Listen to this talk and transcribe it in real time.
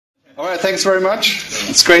All right, thanks very much.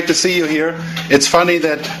 It's great to see you here. It's funny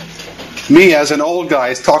that me, as an old guy,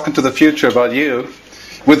 is talking to the future about you,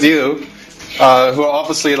 with you, who are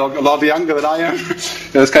obviously a lot younger than I am.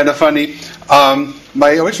 It's kind of funny.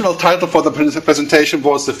 My original title for the presentation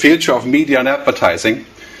was The Future of Media and Advertising.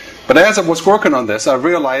 But as I was working on this, I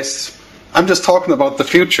realized I'm just talking about the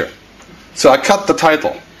future. So I cut the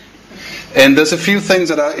title. And there's a few things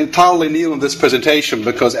that are entirely new in this presentation,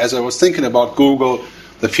 because as I was thinking about Google,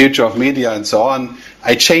 the future of media and so on,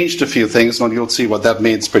 I changed a few things, and you'll see what that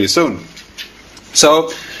means pretty soon.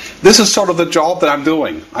 So this is sort of the job that I'm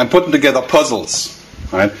doing. I'm putting together puzzles.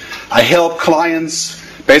 Right? I help clients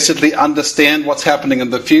basically understand what's happening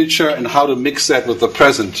in the future and how to mix that with the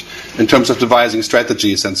present in terms of devising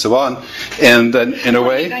strategies and so on. And in a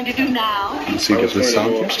way... What are you going to do now? Let's see, get this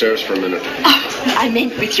sound go upstairs for a minute. Oh, I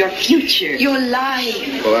meant with your future. Your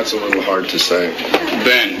life. Well, that's a little hard to say.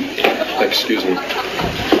 Ben. Excuse me.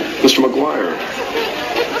 Mr. McGuire.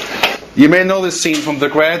 You may know this scene from The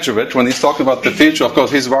Graduate when he's talking about the future. Of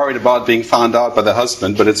course, he's worried about being found out by the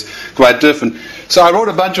husband, but it's quite different. So I wrote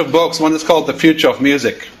a bunch of books. One is called The Future of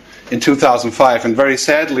Music in 2005, and very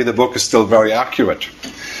sadly, the book is still very accurate.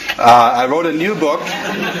 I wrote a new book.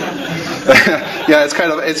 Yeah,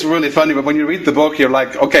 it's really funny, but when you read the book, you're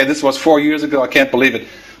like, okay, this was 4 years ago, I can't believe it.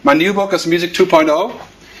 My new book is Music 2.0.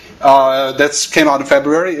 That came out in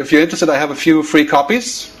February. If you're interested, I have a few free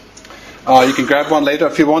copies. You can grab one later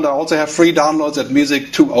if you want. I also have free downloads at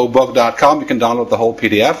music20book.com. You can download the whole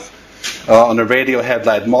PDF on a radio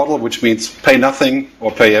headlight model, which means pay nothing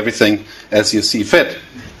or pay everything as you see fit.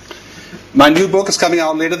 My new book is coming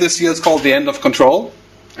out later this year. It's called The End of Control.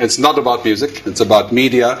 It's not about music. It's about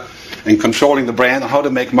media and controlling the brand, how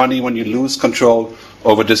to make money when you lose control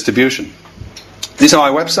over distribution. These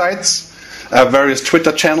are my websites. I have various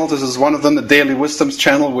Twitter channels. This is one of them, the Daily Wisdoms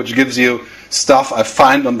channel, which gives you stuff I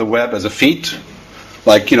find on the web as a feed,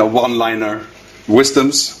 like, one-liner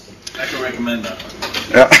wisdoms. I can recommend that.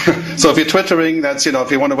 Yeah. So if you're Twittering, that's,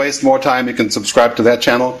 if you want to waste more time, you can subscribe to that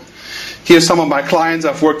channel. Here's some of my clients.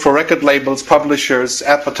 I've worked for record labels, publishers,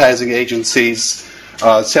 advertising agencies,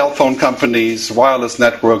 cell phone companies, wireless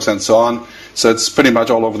networks, and so on. So it's pretty much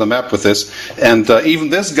all over the map with this. And even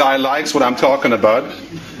this guy likes what I'm talking about.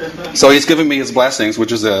 So he's giving me his blessings,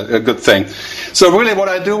 which is a good thing. So really what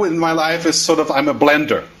I do in my life is I'm a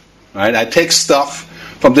blender. Right? I take stuff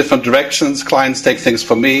from different directions. Clients take things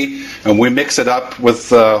from me, and we mix it up with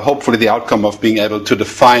hopefully the outcome of being able to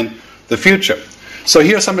define the future. So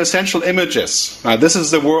here are some essential images. This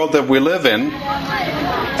is the world that we live in.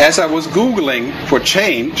 As I was Googling for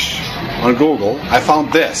change on Google, I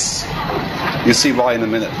found this. You see why in a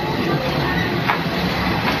minute.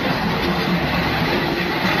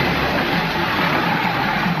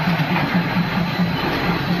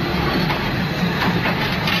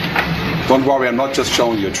 Don't worry, I'm not just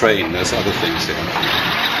showing you a train. There's other things here.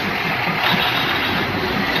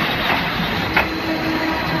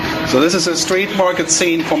 So this is a street market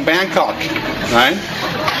scene from Bangkok, right?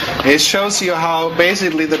 It shows you how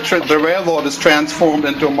basically the railroad is transformed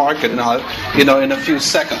into a market now, in a few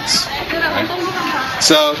seconds. Right?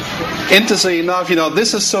 So, interestingly enough,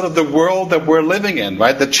 this is sort of the world that we're living in,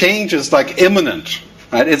 right? The change is imminent,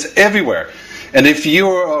 right? It's everywhere. And if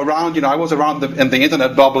you're around, I was around in the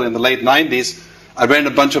internet bubble in the late 90s. I ran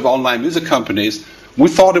a bunch of online music companies. We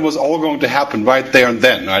thought it was all going to happen right there and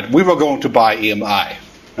then, right? We were going to buy EMI,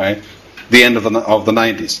 right? The end of the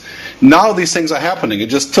 90s. Now these things are happening. It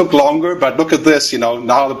just took longer, but look at this,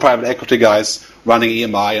 now the private equity guys running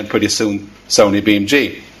EMI and pretty soon Sony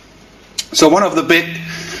BMG. So one of the big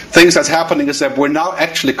things that's happening is that we're now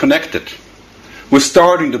actually connected. We're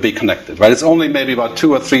starting to be connected, right? It's only maybe about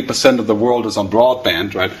 2 or 3% of the world is on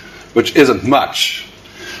broadband, right? Which isn't much.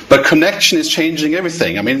 But connection is changing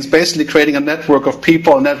everything. I mean, it's basically creating a network of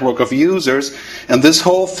people, a network of users, and this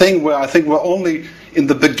whole thing where I think we're only in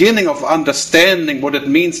the beginning of understanding what it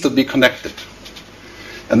means to be connected.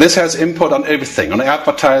 And this has input on everything, on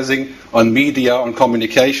advertising, on media, on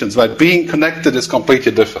communications, right? Being connected is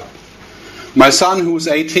completely different. My son, who's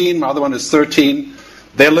 18, my other one is 13,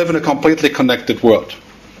 they live in a completely connected world.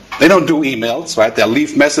 They don't do emails, right? They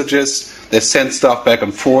leave messages, they send stuff back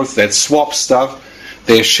and forth, they swap stuff,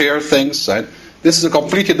 they share things, right? This is a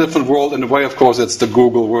completely different world. In a way, of course, it's the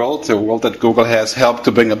Google world, the world that Google has helped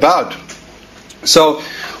to bring about. So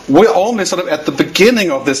we're only sort of at the beginning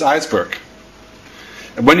of this iceberg.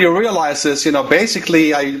 And when you realize this,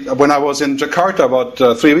 basically, when I was in Jakarta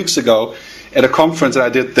about 3 weeks ago at a conference that I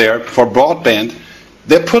did there for broadband,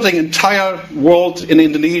 they're putting entire world in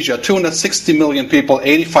Indonesia, 260 million people,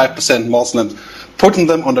 85% Muslims, putting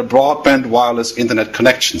them on a broadband wireless internet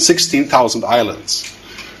connection, 16,000 islands.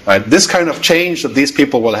 Right? This kind of change that these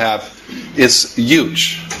people will have is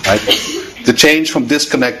huge. Right? The change from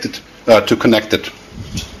disconnected to connected.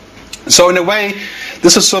 So in a way,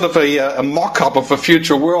 this is sort of a mock-up of a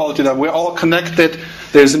future world. We're all connected.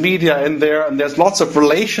 There's media in there, and there's lots of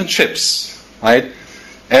relationships, right?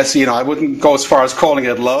 As I wouldn't go as far as calling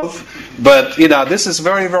it love, but this is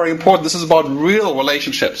very, very important. This is about real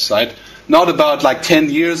relationships, right? Not about like 10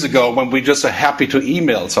 years ago when we just are happy to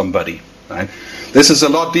email somebody, right? This is a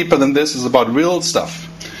lot deeper than this. It's about real stuff.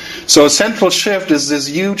 So a central shift is this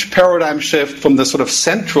huge paradigm shift from the sort of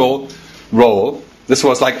central role. This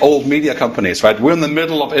was like old media companies, right? We're in the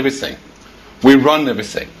middle of everything. We run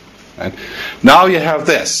everything. Right? Now you have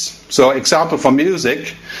this. So example for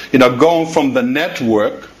music, going from the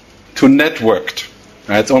network to networked.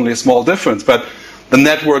 Right? It's only a small difference, but the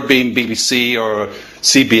network being BBC or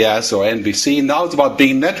CBS or NBC, now it's about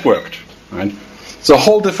being networked. Right? It's a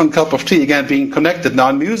whole different cup of tea, again, being connected. Now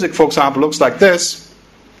in music, for example, looks like this.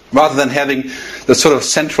 Rather than having the sort of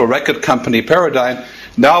central record company paradigm,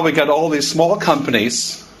 now we got all these small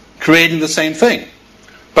companies creating the same thing,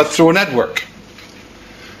 but through a network.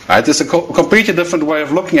 Right? This is a completely different way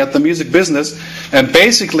of looking at the music business, and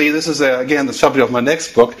basically this is, again, the subject of my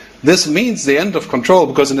next book. This means the end of control,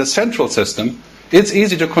 because in a central system, it's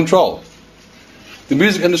easy to control. The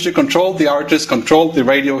music industry controlled the artists, controlled the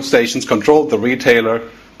radio stations, controlled the retailer,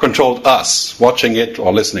 controlled us, watching it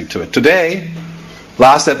or listening to it. Today,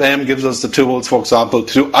 Last.fm gives us the tools, for example,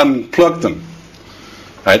 to unplug them.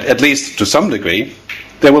 Right? At least to some degree.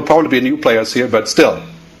 There will probably be new players here, but still.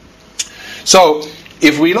 So,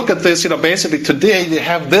 if we look at this, basically today you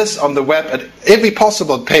have this on the web. At every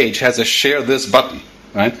possible page has a share this button.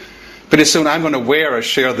 Right? Pretty soon I'm going to wear a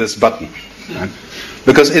share this button. Right?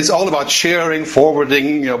 Because it's all about sharing,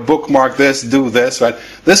 forwarding, bookmark this, do this. Right?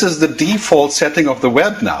 This is the default setting of the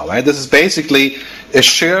web now. Right? This is basically a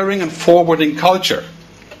sharing and forwarding culture.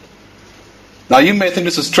 Now you may think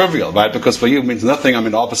this is trivial, right? Because for you it means nothing.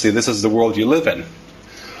 Obviously this is the world you live in.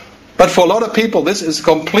 But for a lot of people this is a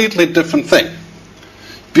completely different thing.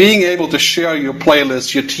 Being able to share your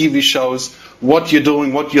playlists, your TV shows, what you're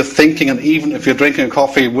doing, what you're thinking, and even if you're drinking a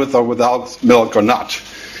coffee with or without milk or not.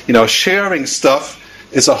 Sharing stuff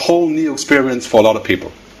is a whole new experience for a lot of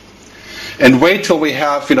people. And wait till we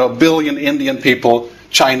have, a billion Indian people,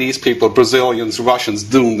 Chinese people, Brazilians, Russians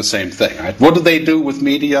doing the same thing. Right? What do they do with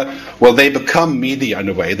media? Well, they become media in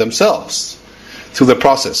a way themselves through the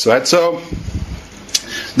process. Right? So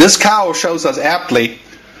this cow shows us aptly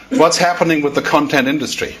what's happening with the content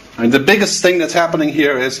industry. And the biggest thing that's happening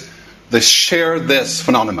here is the share this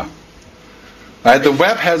phenomenon. Right? The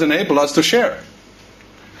web has enabled us to share.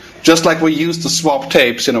 Just like we used to swap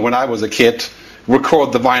tapes, when I was a kid,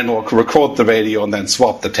 record the vinyl, record the radio, and then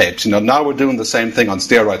swap the tapes. Now we're doing the same thing on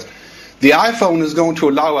steroids. The iPhone is going to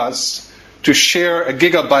allow us to share a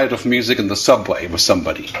gigabyte of music in the subway with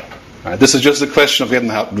somebody. Right? This is just a question of getting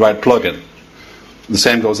the right plug-in. The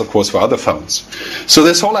same goes, of course, for other phones. So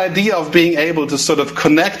this whole idea of being able to sort of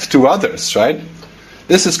connect to others, right?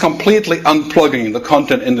 This is completely unplugging the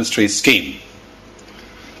content industry scheme.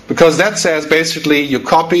 Because that says basically you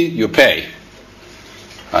copy, you pay.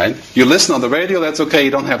 Right? You listen on the radio, that's okay,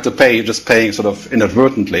 you don't have to pay, you're just paying sort of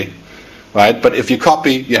inadvertently. Right? But if you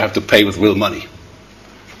copy, you have to pay with real money.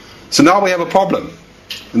 So now we have a problem.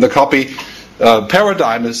 And the copy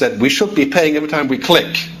paradigm is that we should be paying every time we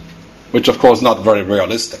click, which of course is not very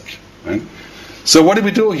realistic. Right? So what do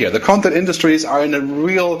we do here? The content industries are in a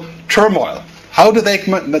real turmoil. How do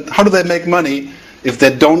they make money if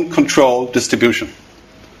they don't control distribution?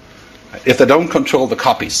 If they don't control the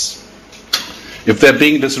copies? If they're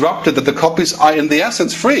being disrupted, that the copies are in the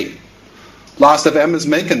essence free. Last.fm is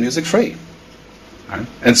making music free. Right?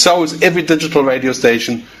 And so is every digital radio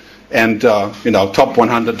station and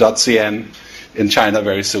top100.cn in China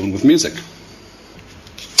very soon with music.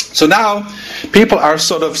 So now people are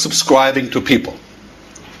sort of subscribing to people.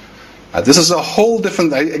 This is a whole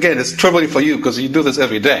different, again, it's trivial for you because you do this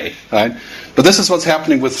every day, right? But this is what's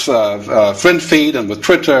happening with friend feed and with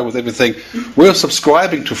Twitter, with everything. We're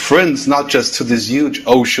subscribing to friends, not just to this huge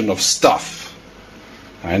ocean of stuff.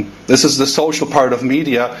 Right? This is the social part of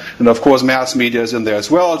media, and of course mass media is in there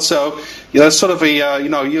as well. So, it's sort of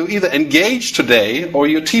you either engage today or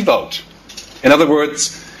you T-vote. In other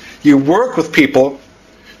words, you work with people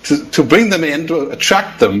to bring them in, to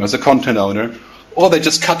attract them as a content owner, or they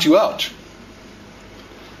just cut you out.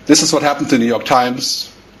 This is what happened to New York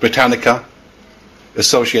Times, Britannica,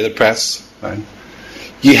 Associated Press. Right?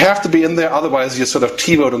 You have to be in there, otherwise you're sort of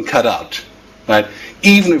T-vote and cut out. Right?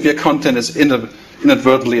 Even if your content is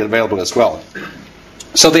inadvertently available as well.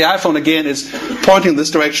 So the iPhone, again, is pointing in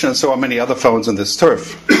this direction, and so are many other phones in this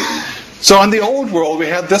turf. So in the old world, we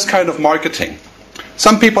had this kind of marketing.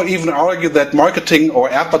 Some people even argue that marketing or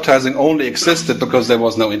advertising only existed because there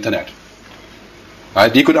was no internet.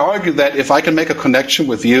 Right? You could argue that if I can make a connection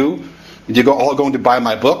with you, and you're all going to buy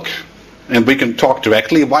my book, and we can talk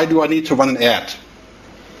directly, why do I need to run an ad?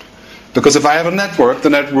 Because if I have a network, the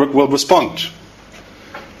network will respond.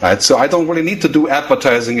 Right? So I don't really need to do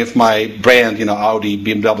advertising if my brand, Audi,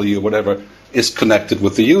 BMW, whatever, is connected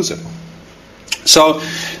with the user. So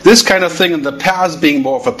this kind of thing in the past being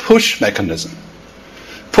more of a push mechanism.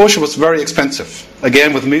 Push was very expensive.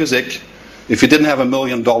 Again, with music, if you didn't have $1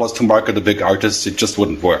 million to market a big artist, it just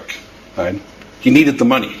wouldn't work. Right? You needed the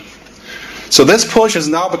money. So this push is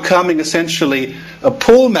now becoming essentially a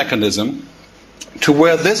pull mechanism to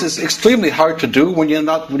where this is extremely hard to do when you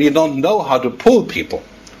don't know how to pull people.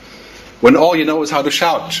 When all you know is how to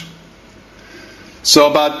shout. So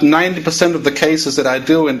about 90% of the cases that I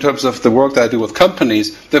do in terms of the work that I do with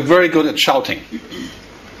companies, they're very good at shouting.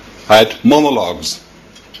 Right? Monologues.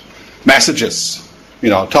 Messages.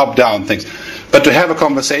 Top-down things. But to have a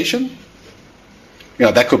conversation,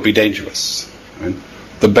 that could be dangerous. Right?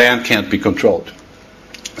 The band can't be controlled.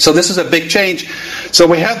 So this is a big change. So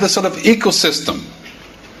we have this sort of ecosystem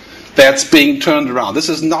that's being turned around. This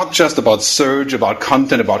is not just about search, about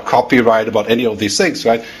content, about copyright, about any of these things,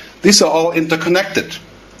 right? These are all interconnected,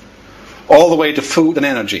 all the way to food and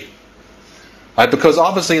energy. Right? Because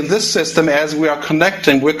obviously in this system, as we are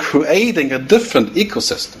connecting, we're creating a different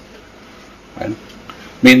ecosystem. Right?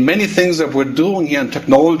 I mean, many things that we're doing here in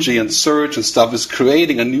technology and search and stuff is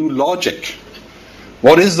creating a new logic.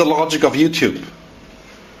 What is the logic of YouTube?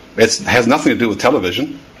 It has nothing to do with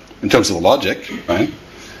television in terms of the logic, right?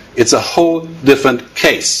 It's a whole different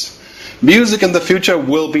case. Music in the future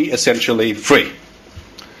will be essentially free.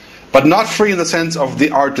 But not free in the sense of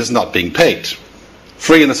the artist not being paid.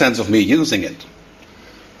 Free in the sense of me using it.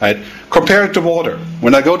 Right? Compare it to water.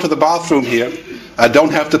 When I go to the bathroom here, I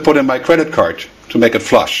don't have to put in my credit card to make it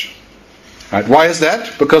flush. Right? Why is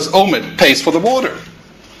that? Because Omid pays for the water.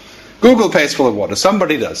 Google pays for the water.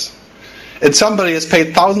 Somebody does. And somebody has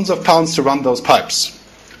paid thousands of pounds to run those pipes.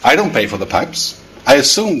 I don't pay for the pipes. I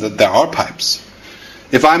assume that there are pipes.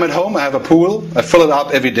 If I'm at home, I have a pool, I fill it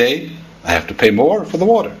up every day, I have to pay more for the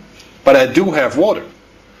water. But I do have water.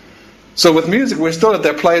 So with music, we're still at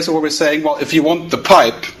that place where we're saying, well, if you want the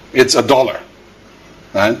pipe, it's $1.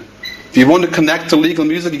 Right? If you want to connect to legal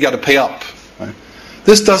music, you got to pay up. Right?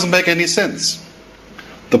 This doesn't make any sense.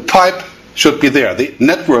 The pipe should be there. The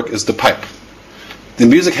network is the pipe. The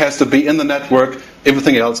music has to be in the network.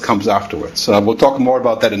 Everything else comes afterwards. So we'll talk more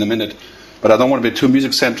about that in a minute. But I don't want to be too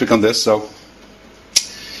music-centric on this. So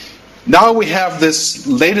now we have this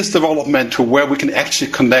latest development to where we can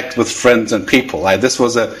actually connect with friends and people. This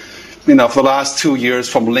was for the last 2 years,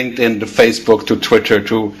 from LinkedIn to Facebook to Twitter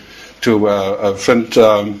to a friend,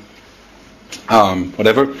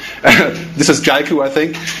 whatever. This is Jaiku, I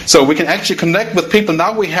think. So we can actually connect with people.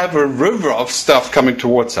 Now we have a river of stuff coming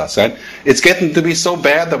towards us. Right? It's getting to be so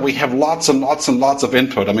bad that we have lots and lots and lots of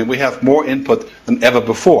input. I mean, we have more input than ever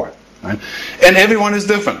before. Right? And everyone is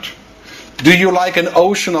different. Do you like an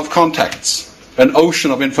ocean of contacts? An ocean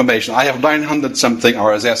of information? I have 900 something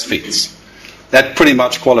RSS feeds. That pretty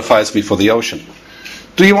much qualifies me for the ocean.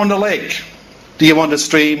 Do you want a lake? Do you want a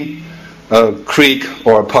stream, a creek,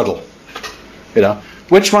 or a puddle?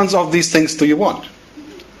 Which ones of these things do you want?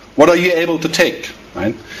 What are you able to take?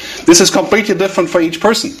 Right? This is completely different for each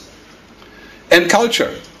person. And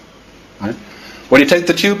culture. Right? When you take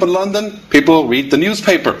the tube in London, people read the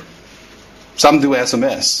newspaper. Some do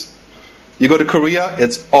SMS. You go to Korea,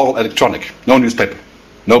 it's all electronic. No newspaper,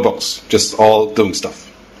 no books, just all doing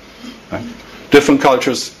stuff. Right? Different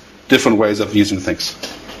cultures, different ways of using things.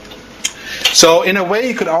 So in a way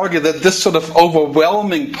you could argue that this sort of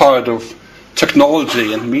overwhelming part of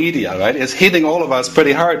technology and media, right, is hitting all of us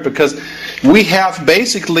pretty hard, because we have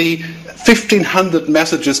basically 1,500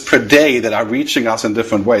 messages per day that are reaching us in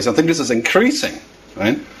different ways. I think this is increasing,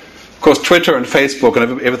 right? Of course, Twitter and Facebook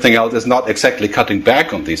and everything else is not exactly cutting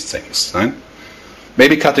back on these things, right?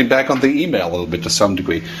 Maybe cutting back on the email a little bit to some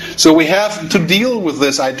degree. So we have to deal with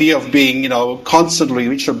this idea of being, constantly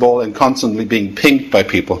reachable and constantly being pinged by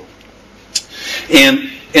people. And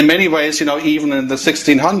in many ways, even in the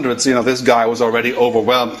 1600s, this guy was already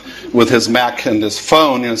overwhelmed with his Mac and his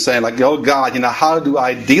phone, saying like, oh God, how do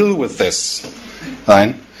I deal with this?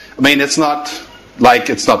 Right? I mean, it's not like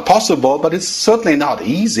it's not possible, but it's certainly not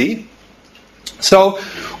easy. So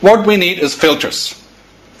what we need is filters.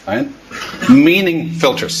 Right? Meaning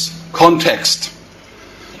filters, context.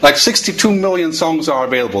 Like 62 million songs are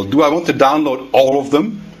available. Do I want to download all of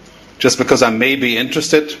them just because I may be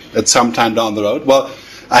interested at some time down the road? Well,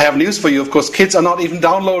 I have news for you. Of course, kids are not even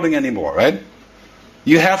downloading anymore, right?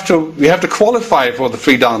 You have to qualify for the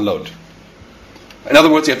free download. In other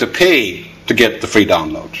words, you have to pay to get the free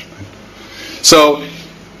download. So,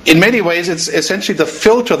 in many ways, it's essentially the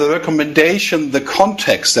filter, the recommendation, the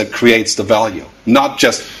context that creates the value, not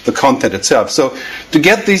just the content itself. So, to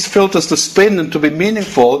get these filters to spin and to be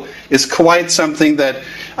meaningful is quite something that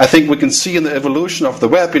I think we can see in the evolution of the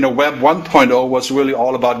web. Web 1.0 was really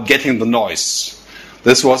all about getting the noise.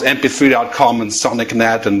 This was mp3.com and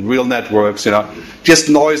SonicNet and real networks, just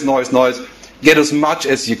noise. Get as much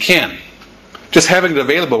as you can. Just having it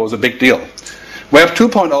available was a big deal. Web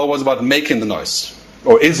 2.0 was about making the noise,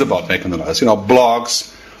 or is about making the noise.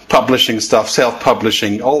 Blogs, publishing stuff,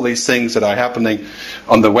 self-publishing, all these things that are happening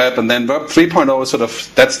on the web. And then Web 3.0 is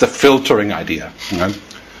that's the filtering idea.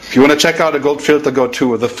 If you want to check out a gold filter, go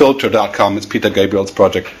to thefilter.com. It's Peter Gabriel's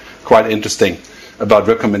project. Quite interesting about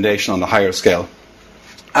recommendation on a higher scale.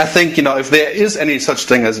 I think, if there is any such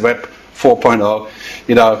thing as Web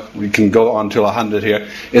 4.0, we can go on till 100 here.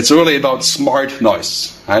 It's really about smart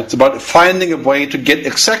noise. Right? It's about finding a way to get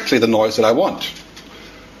exactly the noise that I want.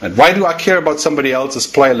 And why do I care about somebody else's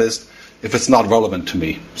playlist if it's not relevant to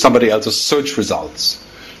me? Somebody else's search results,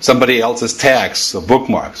 somebody else's tags or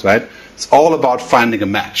bookmarks, right? It's all about finding a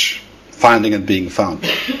match, finding and being found.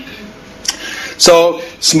 So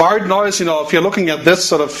smart noise, if you're looking at this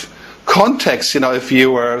sort of context, if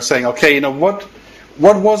you were saying, okay, what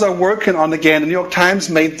was I working on again? The New York Times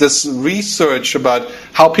made this research about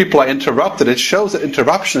how people are interrupted. It shows that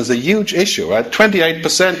interruption is a huge issue, right?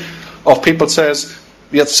 28% of people say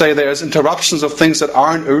there's interruptions of things that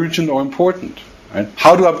aren't urgent or important. Right?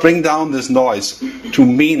 How do I bring down this noise to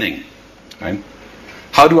meaning? Right?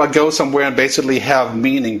 How do I go somewhere and basically have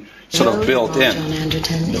meaning sort of built in?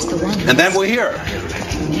 And then we're here.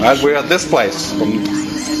 Right? We're at this place.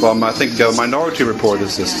 From I think Minority Report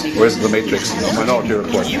is this. Where's the Matrix? No, Minority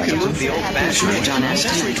Report.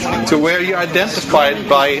 To where you're identified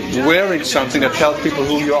by wearing something that tells people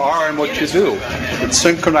who you are and what you do. It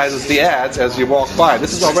synchronizes the ads as you walk by.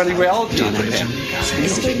 This is already reality.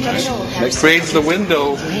 It creates the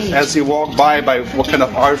window as you walk by what kind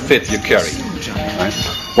of outfit you carry. Right?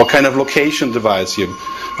 What kind of location device you...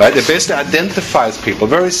 Right? It basically identifies people.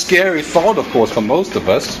 Very scary thought, of course, for most of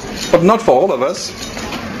us, but not for all of us.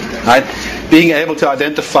 Right? Being able to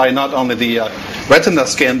identify not only the retina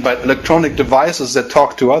scan, but electronic devices that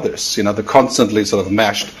talk to others. The constantly sort of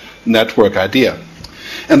meshed network idea.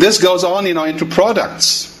 And this goes on, into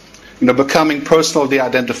products. Becoming personally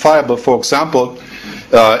identifiable. For example,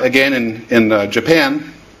 again in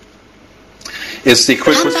Japan, is the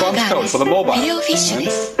quick response code for the mobile. Here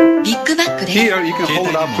you can hold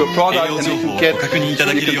it up to a product and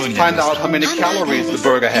you can find out how many calories the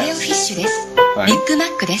burger has. Right?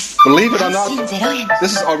 Believe it or not,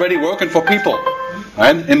 this is already working for people.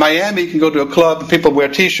 Right? In Miami, you can go to a club and people wear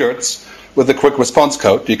T-shirts with the quick response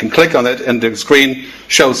code. You can click on it and the screen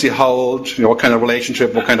shows you how old, what kind of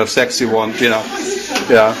relationship, what kind of sex you want.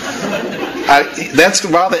 That's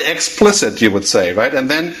rather explicit, you would say, right? And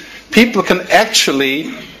then people can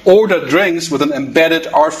actually order drinks with an embedded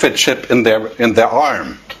RFID chip in their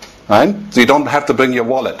arm, right? So you don't have to bring your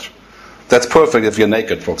wallet. That's perfect if you're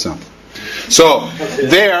naked, for example. So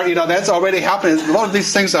there, that's already happening. A lot of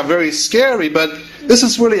these things are very scary, but this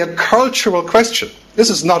is really a cultural question. This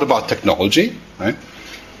is not about technology, right?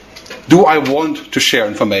 Do I want to share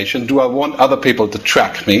information? Do I want other people to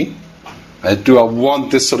track me? Do I want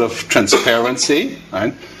this sort of transparency,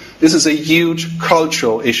 right? This is a huge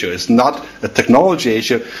cultural issue. It's not a technology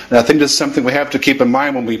issue. And I think this is something we have to keep in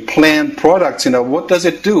mind when we plan products. What does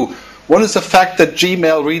it do? What is the fact that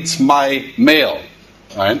Gmail reads my mail?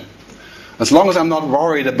 Right? As long as I'm not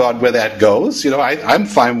worried about where that goes, I'm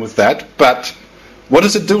fine with that. But what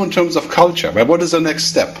does it do in terms of culture? Right? What is the next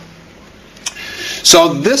step?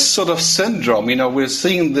 So this sort of syndrome, we're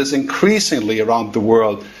seeing this increasingly around the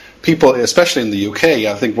world. People, especially in the UK,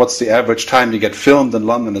 I think what's the average time you get filmed in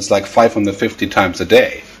London is like 550 times a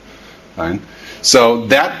day. Right? So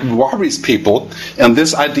that worries people. And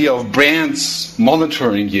this idea of brands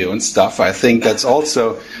monitoring you and stuff, I think that's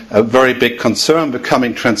also a very big concern,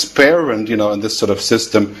 becoming transparent, in this sort of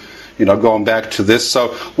system, going back to this.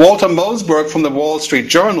 So Walter Mosberg from the Wall Street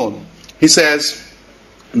Journal, he says,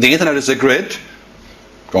 the internet is a grid,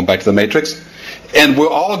 going back to the Matrix, and we're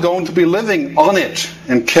all going to be living on it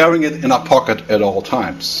and carrying it in our pocket at all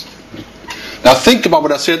times. Now think about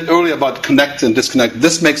what I said earlier about connect and disconnect.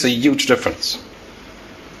 This makes a huge difference.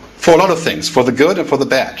 for a lot of things, for the good and for the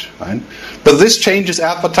bad. Right? But this changes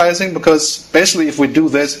advertising because basically if we do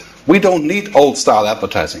this, we don't need old-style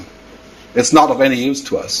advertising. It's not of any use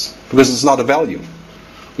to us because it's not a value.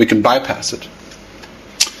 We can bypass it.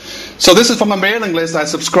 So this is from a mailing list I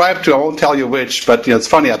subscribe to. I won't tell you which, but it's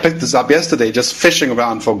funny. I picked this up yesterday just fishing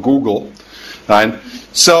around for Google. Right?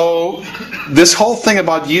 So this whole thing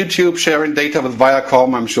about YouTube sharing data with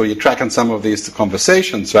Viacom, I'm sure you're tracking some of these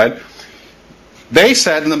conversations, right? They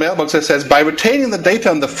said in the mailbox, it says, by retaining the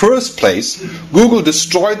data in the first place, Google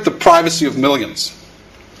destroyed the privacy of millions.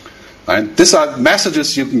 Right? These are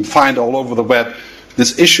messages you can find all over the web.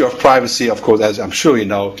 This issue of privacy, of course, as I'm sure you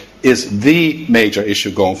know, is the major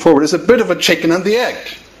issue going forward. It's a bit of a chicken and the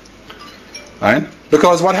egg. Right?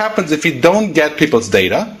 Because what happens if you don't get people's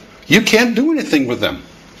data? You can't do anything with them.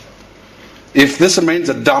 If this remains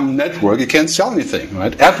a dumb network, you can't sell anything.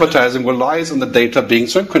 Right? Advertising relies on the data being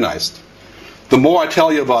synchronized. The more I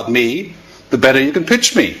tell you about me, the better you can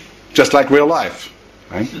pitch me, just like real life.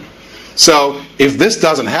 Right? So if this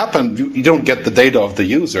doesn't happen, you don't get the data of the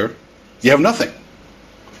user, you have nothing.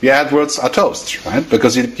 Your AdWords are toast, right?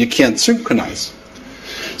 Because you can't synchronize.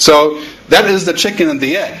 So that is the chicken and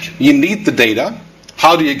the egg. You need the data.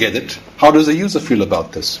 How do you get it? How does the user feel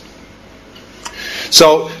about this?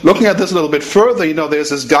 So looking at this a little bit further, there's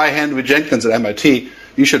this guy, Henry Jenkins at MIT.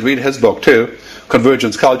 You should read his book too,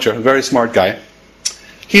 Convergence Culture, a very smart guy.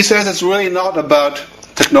 He says it's really not about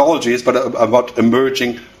technologies, but about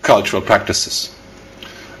emerging cultural practices.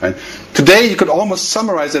 Right? Today, you could almost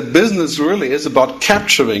summarize that business really is about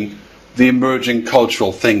capturing the emerging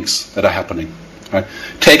cultural things that are happening. Right?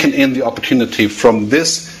 Taking in the opportunity from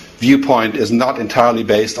this viewpoint is not entirely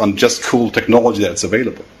based on just cool technology that's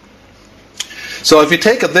available. So if you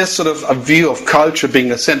take this sort of a view of culture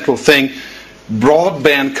being a central thing,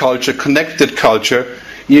 broadband culture, connected culture,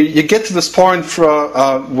 you get to this point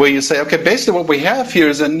where you say, okay, basically what we have here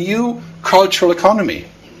is a new cultural economy.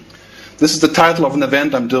 This is the title of an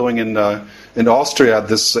event I'm doing in Austria at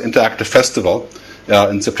this interactive festival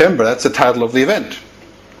in September. That's the title of the event,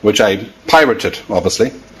 which I pirated,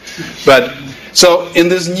 obviously. But so in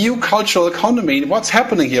this new cultural economy, what's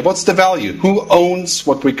happening here? What's the value? Who owns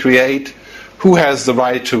what we create? Who has the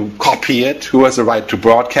right to copy it? Who has the right to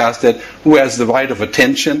broadcast it? Who has the right of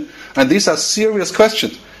attention? And these are serious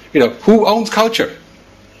questions. Who owns culture?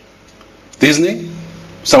 Disney?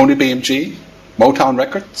 Sony BMG? Motown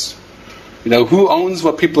Records? Who owns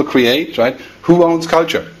what people create, right? Who owns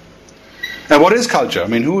culture? And what is culture?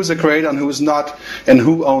 Who is a creator and who is not? And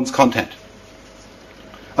who owns content?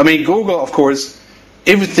 Google, of course,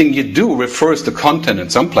 everything you do refers to content in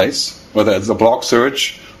some place, whether it's a blog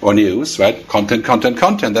search or news, right? Content, content,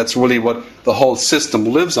 content. That's really what the whole system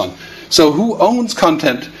lives on. So who owns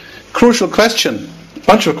content? Crucial question.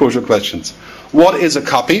 Bunch of crucial questions. What is a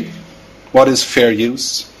copy? What is fair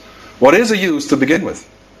use? What is a use to begin with?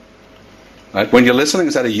 Right? When you're listening,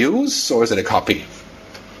 is that a use or is it a copy?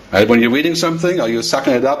 Right? When you're reading something, are you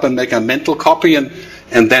sucking it up and making a mental copy and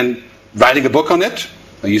then writing a book on it?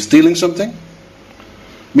 Are you stealing something?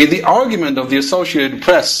 The argument of the Associated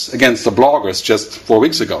Press against the bloggers just 4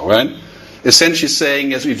 weeks ago, right? Essentially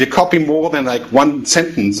saying if you copy more than like one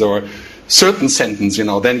sentence or certain sentence,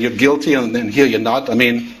 then you're guilty and then here you're not.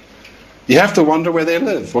 You have to wonder where they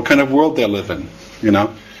live, what kind of world they live in,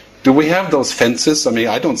 Do we have those fences?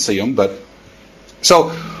 I don't see them, but... So,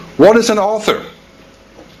 what is an author?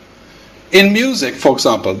 In music, for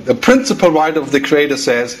example, the principal right of the creator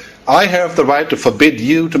says, I have the right to forbid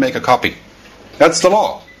you to make a copy. That's the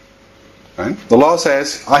law. Right? The law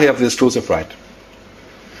says, I have the exclusive right.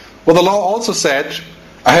 Well, the law also said,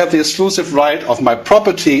 I have the exclusive right of my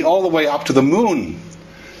property all the way up to the moon.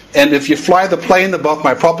 And if you fly the plane above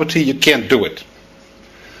my property, you can't do it.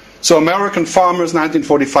 So American farmers,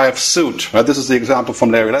 1945, sued. Right? This is the example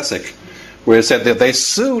from Larry Lessig, where he said that they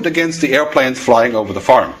sued against the airplanes flying over the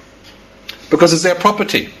farm. Because it's their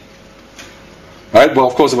property. Right? Well,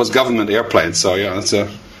 of course, it was government airplanes, so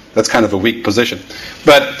that's kind of a weak position.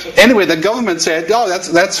 But anyway, the government said, oh,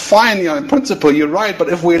 that's fine, in principle, you're right, but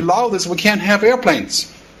if we allow this, we can't have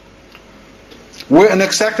airplanes. We're in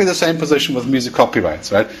exactly the same position with music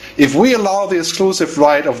copyrights, right? If we allow the exclusive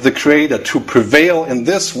right of the creator to prevail in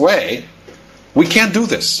this way, we can't do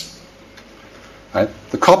this. Right?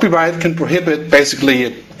 The copyright can prohibit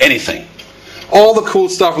basically anything. All the cool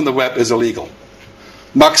stuff on the web is illegal.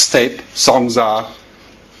 Mixtape, songs are,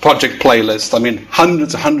 project playlist,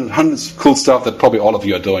 hundreds of cool stuff that probably all of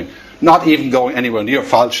you are doing. Not even going anywhere near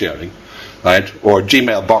file sharing, right? Or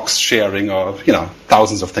Gmail box sharing or,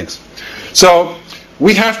 thousands of things. So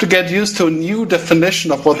we have to get used to a new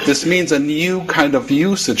definition of what this means, a new kind of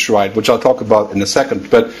usage right, which I'll talk about in a second.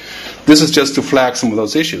 But this is just to flag some of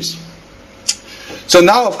those issues. So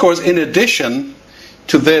now, of course, in addition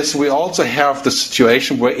to this, we also have the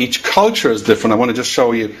situation where each culture is different. I want to just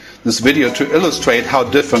show you this video to illustrate how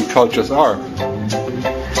different cultures are.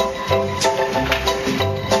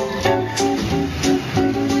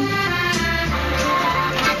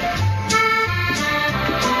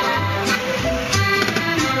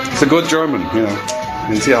 It's a good German, you know.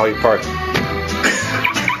 You can see how he parked.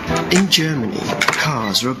 In Germany,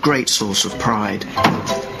 cars are a great source of pride.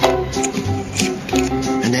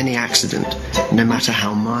 And any accident, no matter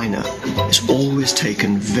how minor, is always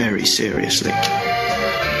taken very seriously.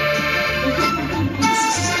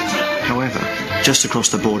 However, just across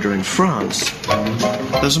the border in France,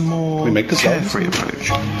 there's a more carefree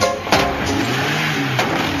approach.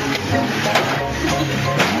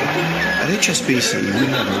 At HSBC, we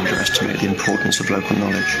never underestimate the importance of local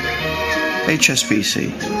knowledge.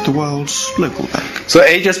 HSBC, the world's local bank. So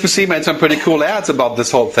HSBC made some pretty cool ads about this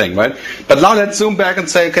whole thing, right? But now let's zoom back and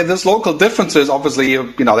say, okay, this local differences, obviously,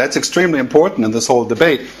 you know, that's extremely important in this whole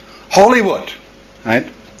debate. Hollywood, right?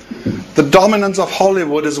 The dominance of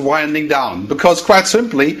Hollywood is winding down because, quite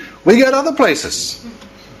simply, we get other places,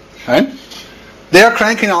 right? They are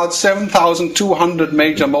cranking out 7,200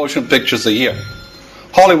 major motion pictures a year.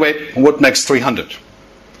 Hollywood next 300.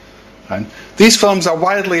 Right? These films are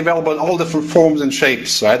widely available in all different forms and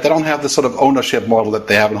shapes. Right? They don't have the sort of ownership model that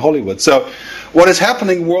they have in Hollywood. So what is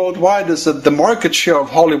happening worldwide is that the market share of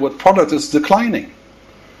Hollywood products is declining.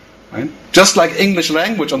 Right? Just like English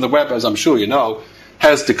language on the web, as I'm sure you know,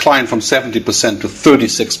 has declined from 70% to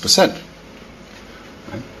 36%.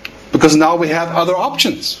 Right? Because now we have other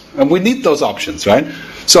options, and we need those options, right?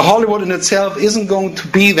 So Hollywood in itself isn't going to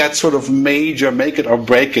be that sort of major make it or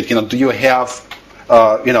break it. You know, do you have,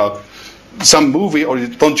 some movie or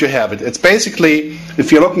don't you have it? It's basically,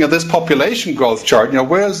 if you're looking at this population growth chart, you know,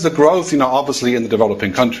 where's the growth? You know, obviously in the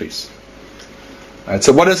developing countries. Right,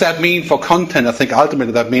 so what does that mean for content? I think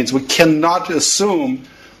ultimately that means we cannot assume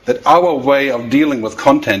that our way of dealing with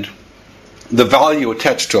content, the value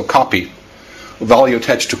attached to a copy, value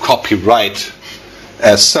attached to copyright,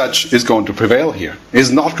 as such, is going to prevail here.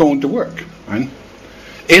 Is not going to work. Right?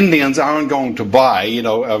 Indians aren't going to buy,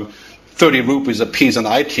 30 rupees a piece on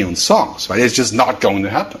iTunes songs. Right? It's just not going to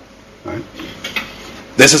happen. Right?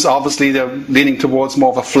 This is obviously they're leaning towards more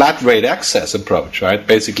of a flat rate access approach. Right?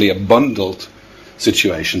 Basically a bundled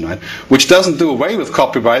situation, right? Which doesn't do away with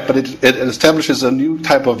copyright, but it establishes a new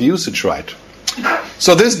type of usage right.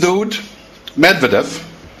 So this dude, Medvedev,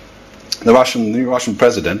 the new Russian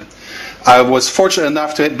president, I was fortunate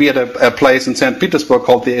enough to be at a place in St. Petersburg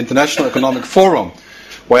called the International Economic Forum,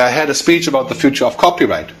 where I had a speech about the future of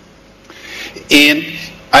copyright. And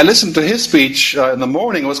I listened to his speech in the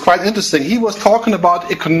morning. It was quite interesting. He was talking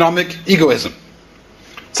about economic egoism.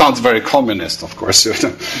 Sounds very communist, of course.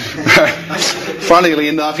 Funnily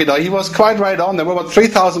enough, he was quite right on. There were about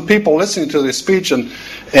 3,000 people listening to this speech, and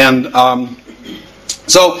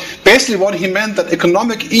so basically what he meant that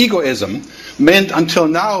economic egoism meant until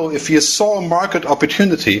now, if you saw a market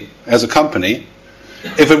opportunity as a company,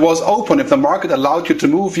 if it was open, if the market allowed you to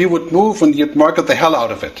move, you would move and you'd market the hell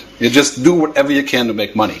out of it. You just do whatever you can to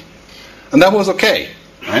make money. And that was okay.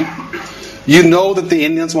 Right? You know that the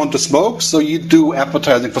Indians want to smoke, so you do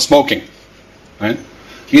advertising for smoking. Right?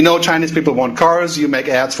 You know Chinese people want cars, you make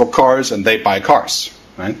ads for cars and they buy cars.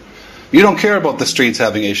 Right? You don't care about the streets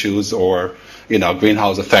having issues or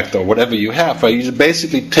greenhouse effect or whatever you have. Right? You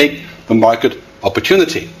basically take the market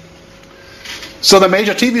opportunity. So the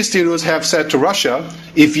major TV studios have said to Russia,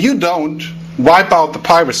 if you don't wipe out the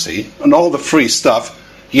piracy and all the free stuff,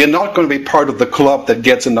 you're not going to be part of the club that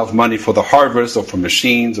gets enough money for the harvest or for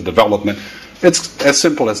machines or development. It's as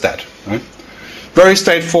simple as that. Right? Very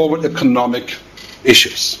straightforward economic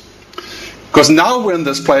issues. Because now we're in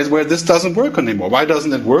this place where this doesn't work anymore. Why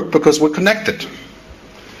doesn't it work? Because we're connected.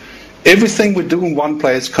 Everything we do in one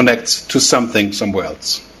place connects to something somewhere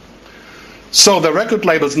else. So the record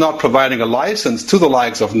label is not providing a license to the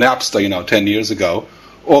likes of Napster, 10 years ago,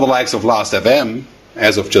 or the likes of Last.fm,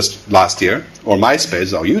 as of just last year, or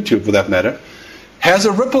MySpace, or YouTube for that matter, has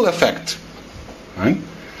a ripple effect. Right?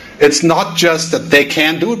 It's not just that they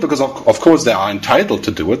can do it, because of course they are entitled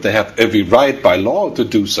to do it, they have every right by law to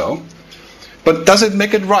do so, but does it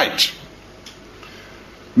make it right?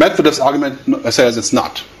 Medvedev's argument says it's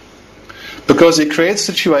not. Because it creates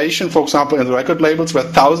a situation, for example, in the record labels where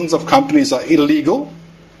thousands of companies are illegal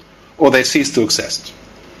or they cease to exist.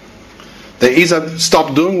 They either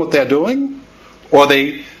stop doing what they're doing or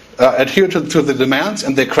they adhere to the demands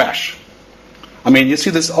and they crash. I mean, you see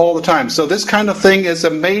this all the time. So this kind of thing is a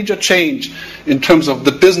major change in terms of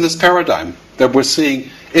the business paradigm that we're seeing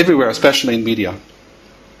everywhere, especially in media.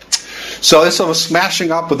 So this sort of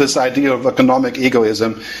smashing up with this idea of economic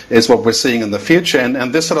egoism is what we're seeing in the future.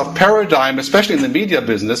 And this sort of paradigm, especially in the media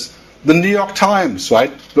business, the New York Times,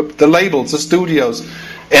 right? The labels, the studios,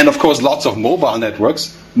 and of course lots of mobile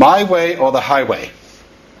networks, my way or the highway,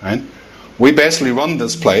 right? We basically run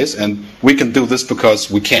this place, and we can do this because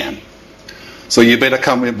we can. So you better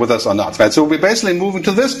come in with us or not, right? So we're basically moving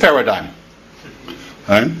to this paradigm,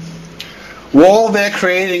 right? We're all there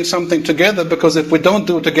creating something together, because if we don't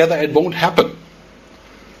do it together, it won't happen,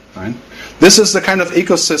 right? This is the kind of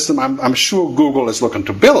ecosystem I'm sure Google is looking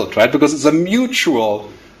to build, right? Because it's a mutual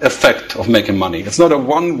effect of making money. It's not a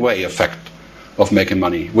one-way effect of making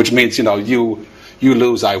money, which means, you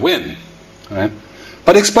lose, I win, right?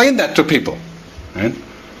 But explain that to people, right?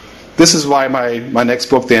 This is why my next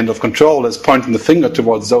book, The End of Control, is pointing the finger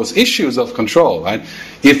towards those issues of control, right?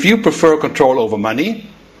 If you prefer control over money,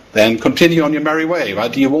 then continue on your merry way,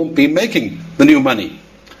 right? You won't be making the new money,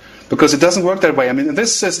 because it doesn't work that way. I mean, in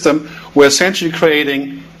this system, we're essentially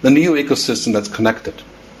creating the new ecosystem that's connected,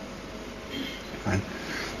 right?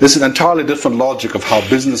 This is an entirely different logic of how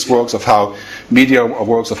business works, of how media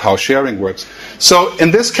works, of how sharing works. So in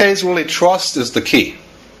this case, really, trust is the key,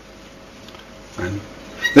 right?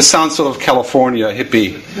 This sounds sort of California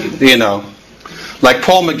hippie, Like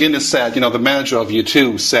Paul McGuinness said, the manager of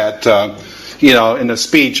U2 said, in a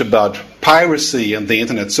speech about piracy and the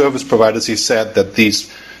internet service providers, he said that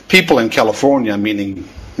these people in California, meaning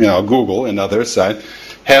Google and others,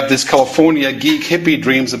 have this California geek hippie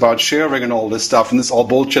dreams about sharing and all this stuff, and this is all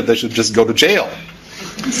bullshit. They should just go to jail.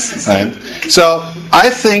 Right? So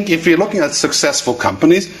I think if you're looking at successful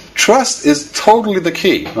companies, trust is totally the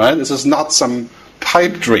key. Right? This is not some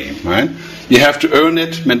pipe dream. Right? You have to earn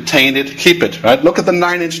it, maintain it, keep it. Right? Look at the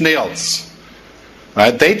 9 Inch Nails.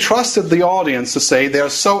 Right? They trusted the audience to say they're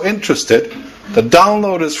so interested. The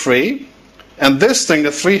download is free, and this thing, the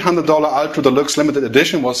 $300 Ultra Deluxe Limited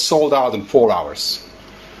Edition, was sold out in 4 hours.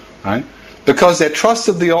 Right? Because they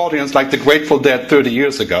trusted the audience, like the Grateful Dead 30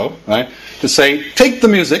 years ago, right? To say, take the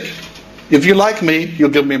music. If you like me,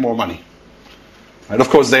 you'll give me more money. Right? Of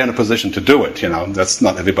course, they're in a position to do it. That's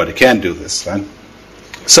not everybody can do this. Right?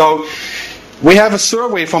 So we have a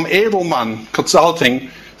survey from Edelman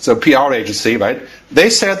Consulting. It's a PR agency, right?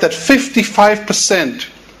 They said that 55%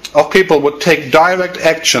 of people would take direct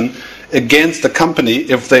action against the company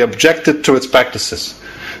if they objected to its practices.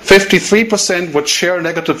 53% would share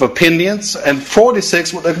negative opinions, and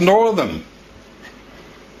 46% would ignore them.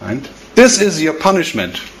 Right? This is your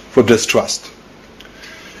punishment for distrust.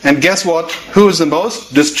 And guess what? Who is the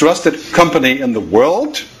most distrusted company in the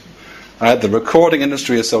world? The Recording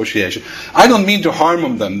Industry Association. I don't mean to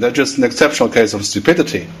harm them. They're just an exceptional case of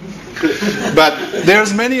stupidity. But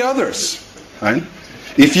there's many others. Right?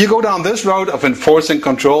 If you go down this road of enforcing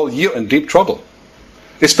control, you're in deep trouble.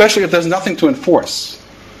 Especially if there's nothing to enforce.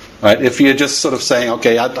 Right? If you're just sort of saying,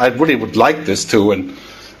 okay, I really would like this too, and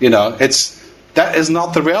that is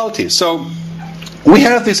not the reality. So we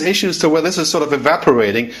have these issues to where this is sort of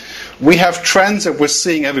evaporating. We have trends that we're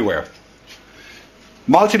seeing everywhere.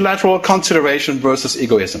 Multilateral consideration versus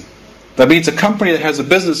egoism. That means a company that has a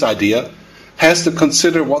business idea has to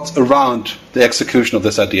consider what's around the execution of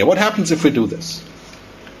this idea. What happens if we do this?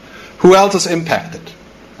 Who else is impacted?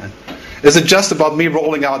 Right? Is it just about me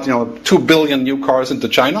rolling out 2 billion new cars into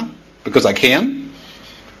China because I can?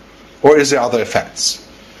 Or is there other effects?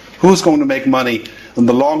 Who's going to make money in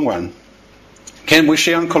the long run? Can we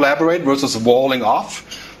share and collaborate versus walling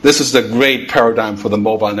off? This is the great paradigm for the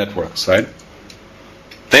mobile networks, right?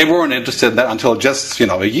 They weren't interested in that until just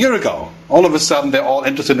a year ago. All of a sudden, they're all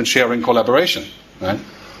interested in sharing collaboration. Right?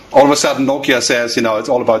 All of a sudden, Nokia says it's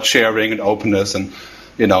all about sharing and openness, and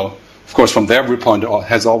of course, from their viewpoint, it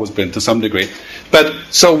has always been to some degree. But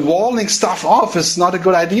so walling stuff off is not a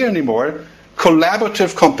good idea anymore.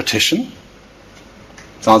 Collaborative competition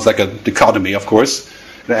sounds like a dichotomy, of course.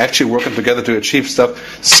 They're actually working together to achieve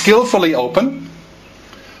stuff. Skillfully open.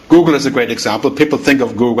 Google is a great example. People think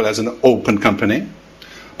of Google as an open company.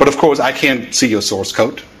 But of course, I can't see your source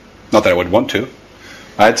code. Not that I would want to.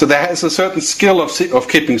 Right? So there is a certain skill of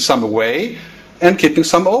keeping some away and keeping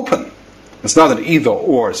some open. It's not an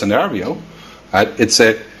either-or scenario. Right? It's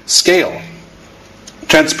a scale.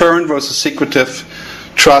 Transparent versus secretive,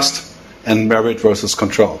 trust, and merit versus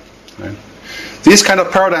control. Right? These kind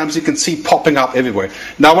of paradigms you can see popping up everywhere.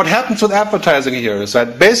 Now what happens with advertising here is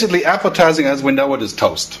that basically advertising as we know it is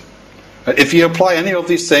toast. If you apply any of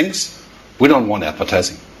these things, we don't want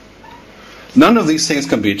advertising. None of these things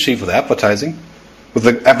can be achieved with advertising. With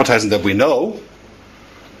the advertising that we know,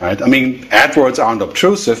 right? I mean, AdWords aren't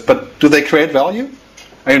obtrusive, but do they create value?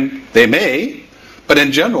 I mean, they may, but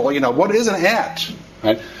in general, what is an ad?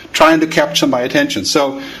 Right? Trying to capture my attention.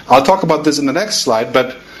 So I'll talk about this in the next slide,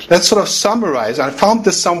 but let's sort of summarize. I found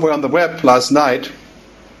this somewhere on the web last night.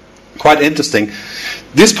 Quite interesting.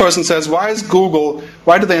 This person says, why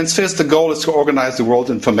do they insist the goal is to organize the world's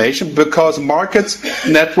information? Because markets,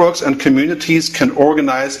 networks, and communities can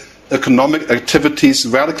organize economic activities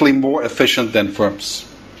radically more efficient than firms.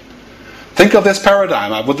 Think of this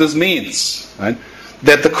paradigm, what this means, right?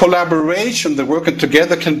 That the collaboration, the working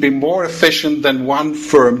together, can be more efficient than one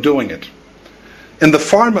firm doing it. In the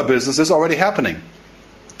pharma business, this is already happening.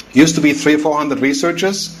 Used to be 300 or 400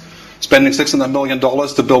 researchers spending $600 million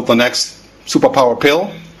to build the next superpower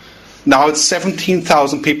pill. Now it's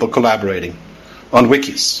 17,000 people collaborating on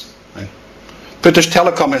wikis. Right? British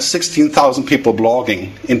Telecom has 16,000 people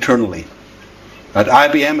blogging internally. Right?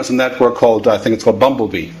 IBM has a network called, I think it's called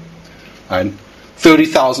Bumblebee. Right?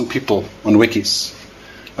 30,000 people on wikis,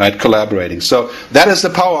 right, collaborating. So that is the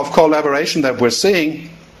power of collaboration that we're seeing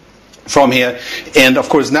from here. And of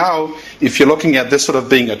course now, if you're looking at this sort of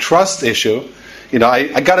being a trust issue,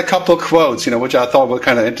 I got a couple of quotes, which I thought were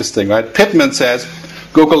kind of interesting, right? Pittman says,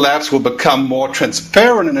 Google Labs will become more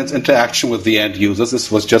transparent in its interaction with the end users.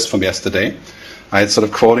 This was just from yesterday. I had sort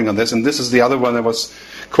of quoting on this. And this is the other one that was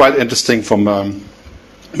quite interesting from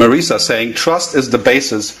Marisa saying, trust is the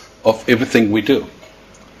basis of everything we do.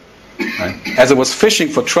 Right? As I was fishing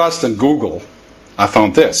for trust in Google, I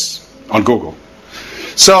found this on Google.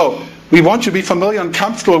 So we want you to be familiar and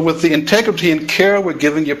comfortable with the integrity and care we're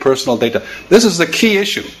giving your personal data. This is the key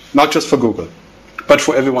issue, not just for Google, but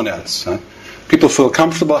for everyone else. People feel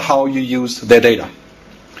comfortable how you use their data.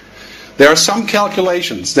 There are some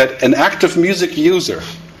calculations that an active music user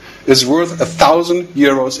is worth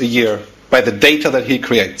 €1,000 a year by the data that he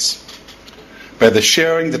creates, by the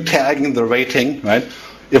sharing, the tagging, the rating. Right?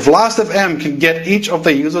 If Last.fm can get each of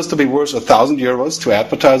their users to be worth €1,000 to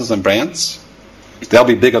advertisers and brands, they'll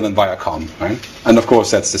be bigger than Viacom, right? And of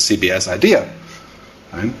course, that's the CBS idea.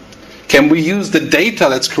 Right? Can we use the data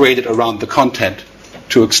that's created around the content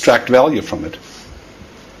to extract value from it?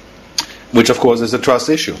 Which, of course, is a trust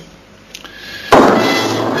issue. So,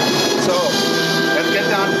 let's get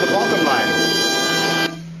down to the bottom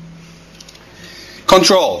line.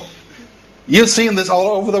 Control. You've seen this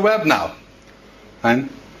all over the web now. Right?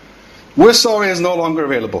 We're sorry is no longer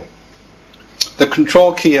available. The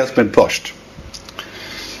control key has been pushed.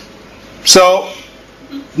 So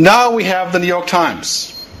now we have the New York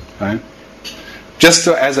Times, right? Just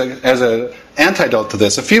as an antidote to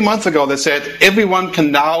this. A few months ago they said everyone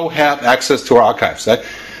can now have access to our archives. Right?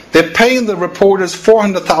 They're paying the reporters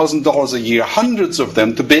 $400,000 a year, hundreds of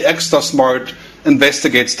them, to be extra smart,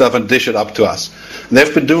 investigate stuff and dish it up to us. And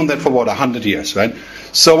they've been doing that for 100 years, right?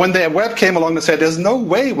 So when the web came along, they said there's no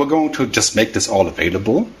way we're going to just make this all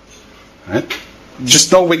available, right?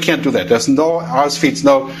 Just no, we can't do that. There's no RSS feeds,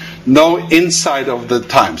 no inside of the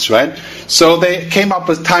Times, right? So they came up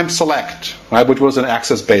with Time Select, right, which was an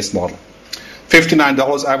access-based model.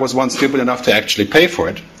 $59. I was once stupid enough to actually pay for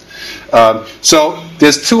it. So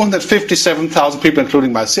there's 257,000 people,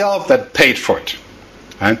 including myself, that paid for it.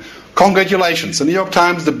 Right? Congratulations. The New York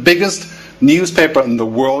Times, the biggest newspaper in the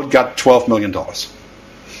world, got $12 million.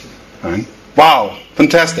 Right? Wow,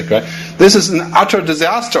 fantastic, right? This is an utter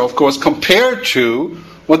disaster, of course, compared to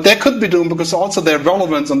what they could be doing, because also their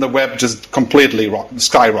relevance on the web just completely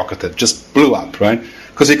skyrocketed, just blew up, right?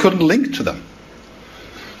 Because they couldn't link to them.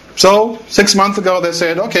 So 6 months ago they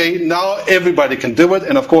said, okay, now everybody can do it.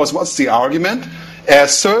 And of course, what's the argument?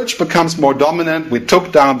 As search becomes more dominant, we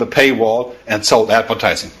took down the paywall and sold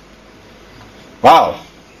advertising. Wow.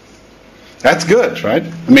 That's good, right?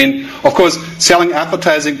 I mean, of course, selling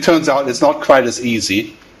advertising turns out it's not quite as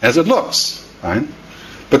easy as it looks, right?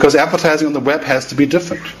 Because advertising on the web has to be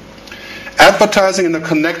different. Advertising in a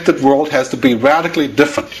connected world has to be radically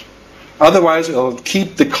different. Otherwise, it will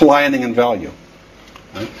keep declining in value.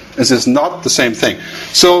 Right? This is not the same thing.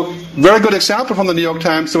 So, very good example from the New York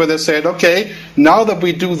Times where they said, okay, now that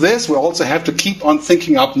we do this, we also have to keep on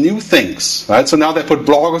thinking up new things. Right? So now they put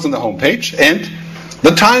bloggers on the homepage, and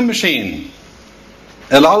the time machine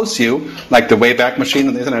allows you, like the Wayback Machine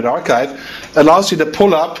in the Internet Archive, allows you to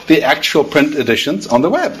pull up the actual print editions on the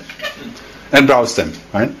web and browse them.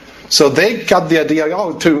 Right? So they got the idea,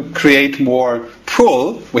 to create more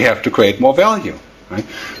pull, we have to create more value. Right?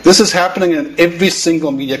 This is happening in every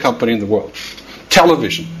single media company in the world.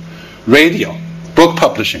 Television, radio, book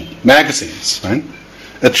publishing, magazines. Right?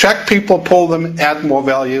 Attract people, pull them, add more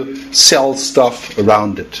value, sell stuff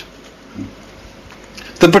around it.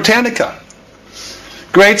 The Britannica.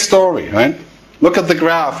 Great story, right? Look at the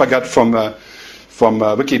graph I got from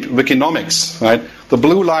Wikinomics. Right? The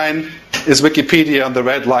blue line is Wikipedia, and the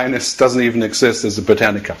red line doesn't even exist as a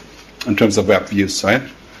Britannica in terms of web views. Right?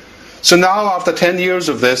 So now, after 10 years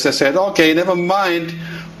of this, they said, okay, never mind,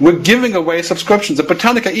 we're giving away subscriptions. The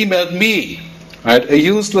Britannica emailed me, right, a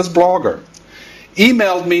useless blogger,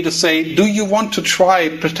 emailed me to say, do you want to try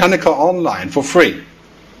Britannica Online for free?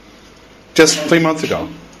 Just 3 months ago,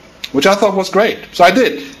 which I thought was great. So I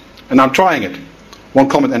did, and I'm trying it. Won't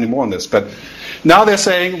comment any more on this, but now they're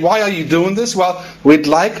saying, why are you doing this? Well, we'd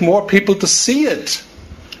like more people to see it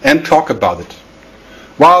and talk about it.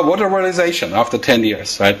 Wow, what a realization after 10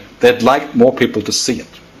 years, right? They'd like more people to see it.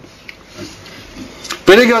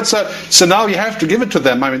 Pretty good. So now you have to give it to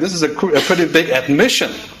them. I mean, this is a pretty big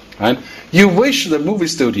admission, right? You wish the movie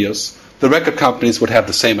studios, the record companies would have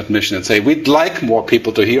the same admission and say, we'd like more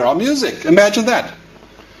people to hear our music. Imagine that.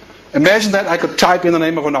 Imagine that I could type in the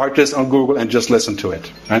name of an artist on Google and just listen to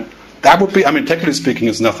it, right? That would be, I mean, technically speaking,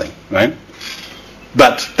 it's nothing, right?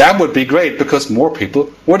 But that would be great because more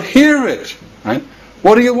people would hear it, right?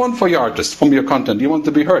 What do you want for your artist, from your content? You want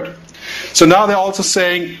to be heard. So now they're also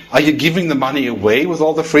saying, are you giving the money away with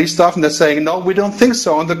all the free stuff? And they're saying, no, we don't think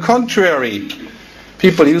so. On the contrary,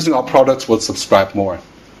 people using our products will subscribe more.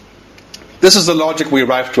 This is the logic we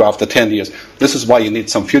arrived to after 10 years. This is why you need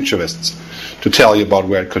some futurists to tell you about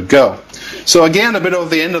where it could go. So again, a bit of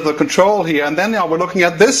the end of the control here. And then now we're looking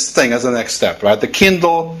at this thing as the next step, right? The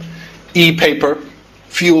Kindle, e-paper,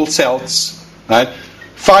 fuel cells, right?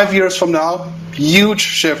 5 years from now, huge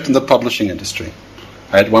shift in the publishing industry,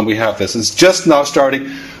 right? When we have this, it's just now starting.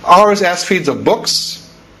 RSS feeds of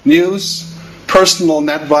books, news, personal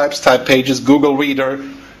NetVibes type pages, Google Reader,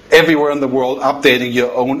 everywhere in the world, updating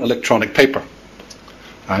your own electronic paper.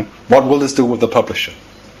 Right? What will this do with the publisher?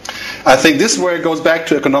 I think this is where it goes back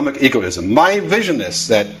to economic egoism. My vision is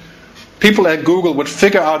that people at Google would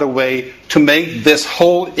figure out a way to make this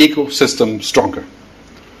whole ecosystem stronger.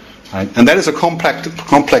 Right? And that is a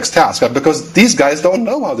complex task, right? Because these guys don't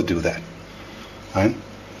know how to do that. Right?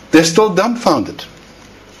 They're still dumbfounded.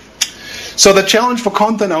 So the challenge for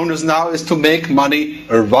content owners now is to make money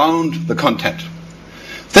around the content.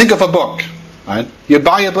 Think of a book. Right? You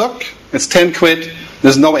buy a book, it's 10 quid,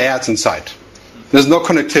 there's no ads inside. There's no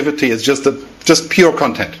connectivity, it's just pure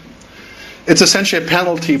content. It's essentially a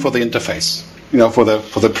penalty for the interface, for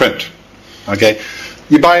the print. Okay?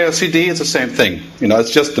 You buy a CD, it's the same thing.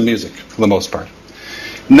 It's just the music for the most part.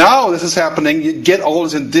 Now this is happening, you get all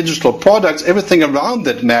this in digital products, everything around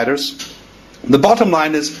it matters. The bottom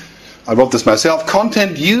line is, I wrote this myself,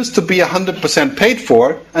 content used to be 100% paid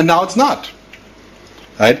for, and now it's not.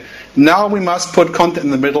 Right? Now we must put content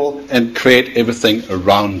in the middle and create everything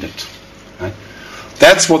around it. Right?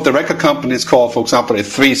 That's what the record companies call, for example, a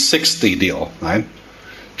 360 deal. Right?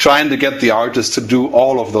 Trying to get the artists to do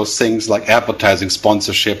all of those things like advertising,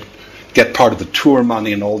 sponsorship, get part of the tour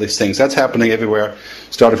money and all these things. That's happening everywhere,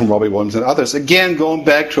 starting from Robbie Williams and others. Again, going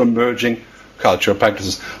back to emerging cultural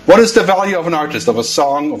practices. What is the value of an artist, of a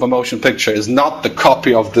song, of a motion picture? Is not the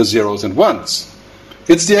copy of the zeros and ones.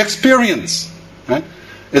 It's the experience. Right?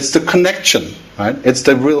 It's the connection. Right? It's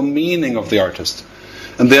the real meaning of the artist.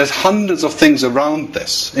 And there's hundreds of things around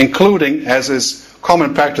this, including, as is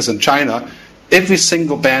common practice in China, every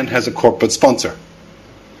single band has a corporate sponsor.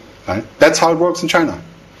 Right? That's how it works in China.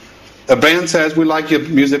 A band says, we like your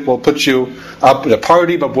music, we'll put you up at a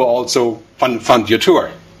party, but we'll also fund your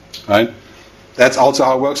tour. Right? That's also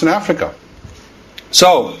how it works in Africa.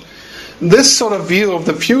 So, this sort of view of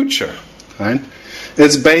the future, right,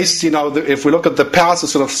 is based, if we look at the past, the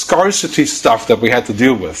sort of scarcity stuff that we had to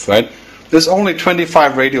deal with, right? There's only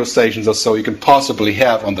 25 radio stations or so you can possibly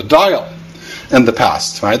have on the dial in the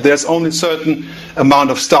past, right? There's only a certain amount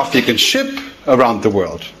of stuff you can ship around the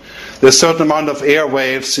world. There's a certain amount of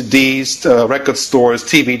airwaves, CDs, record stores,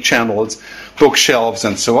 TV channels, bookshelves,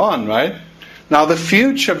 and so on, right? Now the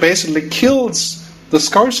future basically kills the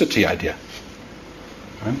scarcity idea.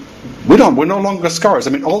 Right? We're no longer scarce.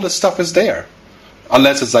 I mean, all this stuff is there.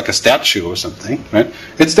 Unless it's like a statue or something, right?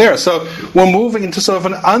 It's there. So we're moving into sort of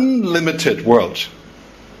an unlimited world.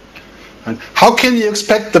 Right? How can you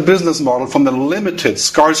expect the business model from the limited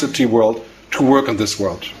scarcity world to work in this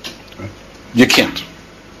world? Right? You can't.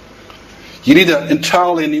 You need an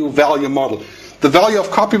entirely new value model. The value of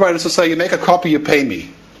copyright is to say, you make a copy, you pay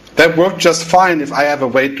me. That worked just fine if I have a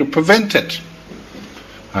way to prevent it.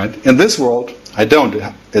 Right? In this world, I don't.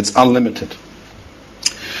 It's unlimited.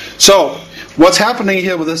 So, what's happening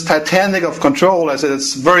here with this Titanic of control is that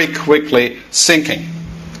it's very quickly sinking.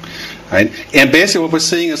 Right? And basically what we're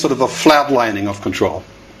seeing is sort of a flatlining of control.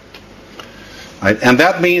 Right? And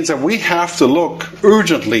that means that we have to look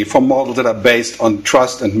urgently for models that are based on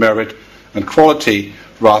trust and merit and quality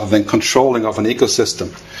rather than controlling of an ecosystem.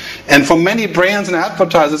 And for many brands and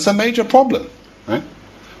advertisers, it's a major problem. Right?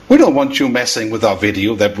 We don't want you messing with our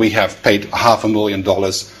video that we have paid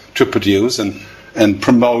 $500,000 to produce and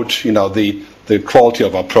promote, the quality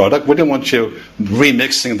of our product. We don't want you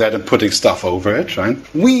remixing that and putting stuff over it. Right?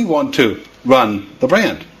 We want to run the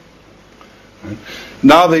brand. Right?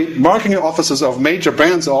 Now the marketing officers of major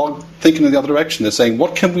brands are all thinking in the other direction. They're saying,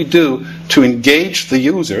 what can we do to engage the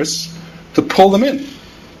users, to pull them in,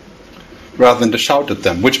 rather than to shout at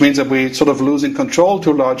them, which means that we're sort of losing control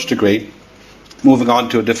to a large degree, moving on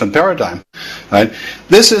to a different paradigm. Right?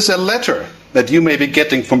 This is a letter that you may be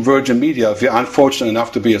getting from Virgin Media if you're unfortunate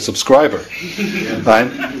enough to be a subscriber. Right?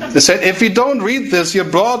 They said, if you don't read this, your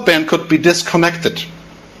broadband could be disconnected.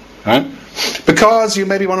 Right? Because you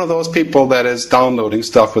may be one of those people that is downloading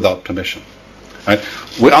stuff without permission. Right?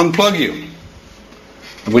 We unplug you.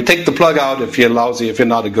 We take the plug out if you're lousy, if you're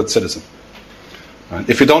not a good citizen. Right?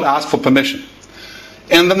 If you don't ask for permission.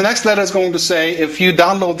 And then the next letter is going to say, if you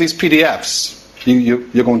download these PDFs,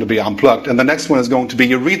 you're going to be unplugged. And the next one is going to be,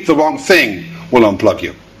 you read the wrong thing, we'll unplug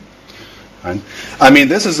you. Right? I mean,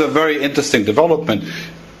 this is a very interesting development.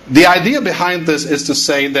 The idea behind this is to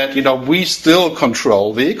say that, we still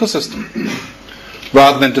control the ecosystem.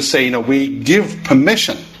 Rather than to say, we give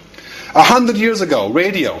permission. 100 years ago,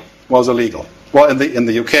 radio was illegal. Well, in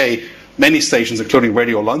the UK, many stations, including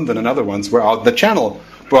Radio London and other ones, were out the channel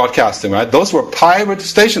broadcasting, right? Those were pirate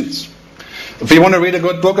stations. If you want to read a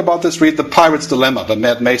good book about this, read The Pirate's Dilemma by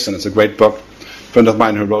Matt Mason. It's a great book. A friend of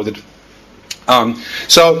mine who wrote it.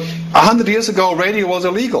 So 100 years ago, radio was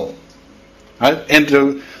illegal. Right? And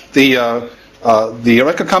the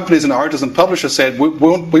record companies and artists and publishers said, we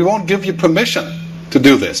won't give you permission to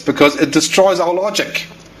do this because it destroys our logic.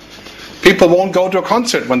 People won't go to a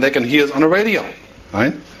concert when they can hear it on the radio.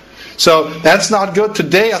 Right? So that's not good.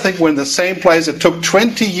 Today, I think we're in the same place. It took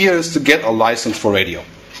 20 years to get a license for radio.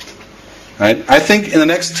 Right? I think in the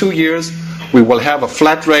next 2 years, we will have a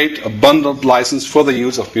flat rate, a bundled license for the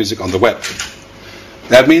use of music on the web.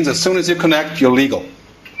 That means as soon as you connect, you're legal.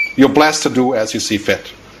 You're blessed to do as you see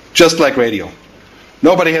fit. Just like radio.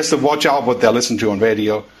 Nobody has to watch out what they listen to on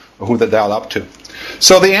radio or who they dial up to.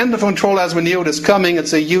 So the end of control as we knew it is coming.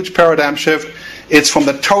 It's a huge paradigm shift. It's from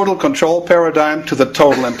the total control paradigm to the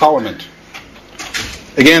total empowerment.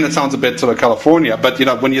 Again, it sounds a bit sort of California, but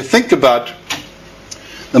when you think about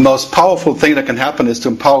the most powerful thing that can happen is to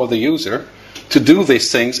empower the user to do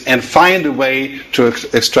these things and find a way to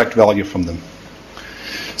extract value from them.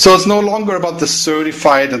 So it's no longer about the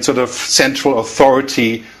certified and sort of central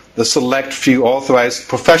authority, the select few authorized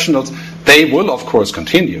professionals. They will, of course,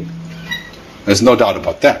 continue. There's no doubt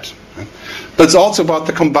about that. But it's also about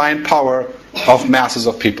the combined power of masses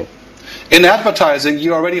of people. In advertising,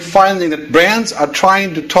 you're already finding that brands are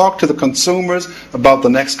trying to talk to the consumers about the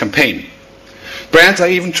next campaign. Brands are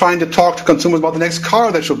even trying to talk to consumers about the next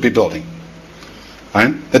car they should be building.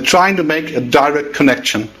 Right? They're trying to make a direct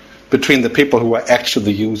connection between the people who are actually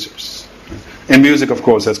the users. In music, of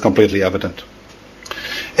course, that's completely evident.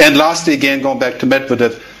 And lastly, again, going back to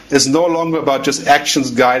Medvedev, it's no longer about just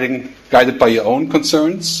actions guided by your own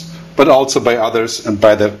concerns, but also by others and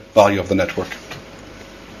by the value of the network.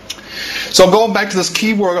 So going back to this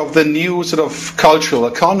keyword of the new sort of cultural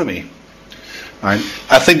economy, right?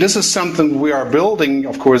 I think this is something we are building,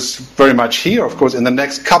 of course, very much here, of course, in the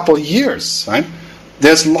next couple of years. Right?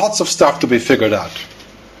 There's lots of stuff to be figured out.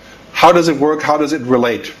 How does it work? How does it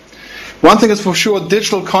relate? One thing is for sure,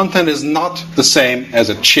 digital content is not the same as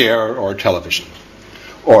a chair or a television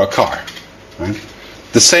or a car. Right?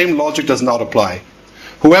 The same logic does not apply.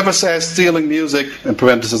 Whoever says stealing music, in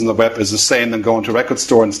parentheses on the web, is the same as going to a record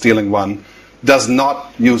store and stealing one, does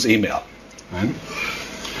not use email. Right?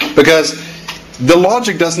 Because the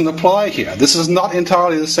logic doesn't apply here. This is not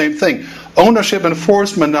entirely the same thing. Ownership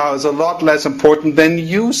enforcement now is a lot less important than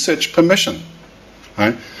usage permission.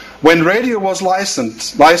 Right? When radio was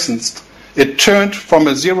licensed, it turned from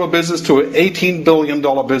a zero business to an $18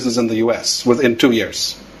 billion business in the US within 2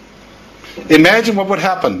 years. Imagine what would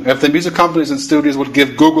happen if the music companies and studios would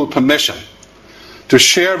give Google permission to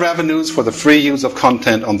share revenues for the free use of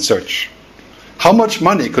content on search. How much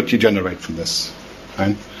money could you generate from this?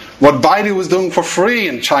 Right? What Baidu was doing for free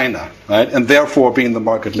in China, right? And therefore being the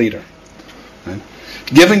market leader. Right?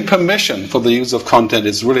 Giving permission for the use of content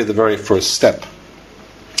is really the very first step.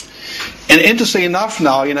 And interesting enough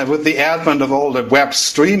now, with the advent of all the web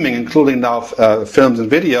streaming, including now films and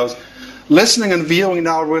videos, listening and viewing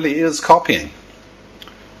now really is copying.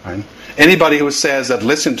 Right? Anybody who says that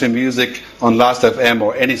listening to music on Last.fm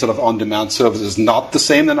or any sort of on-demand service is not the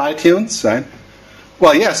same than iTunes, right?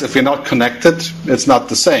 Well, yes, if you're not connected, it's not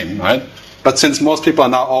the same, right? But since most people are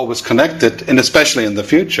now always connected, and especially in the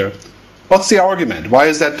future, what's the argument? Why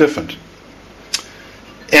is that different?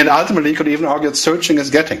 And ultimately, you could even argue that searching is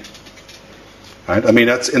getting. Right? I mean,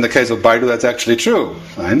 that's in the case of Baidu, that's actually true.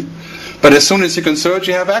 Right? But as soon as you can search,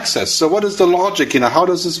 you have access. So what is the logic? How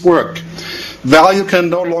does this work? Value can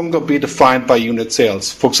no longer be defined by unit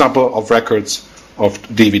sales, for example, of records of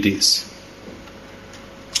DVDs.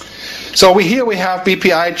 So here we have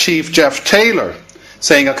BPI chief Jeff Taylor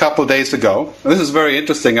saying a couple of days ago, and this is very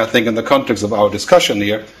interesting, I think, in the context of our discussion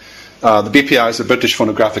here. The BPI is the British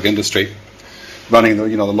phonographic industry, running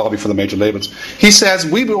the lobby for the major labels. He says,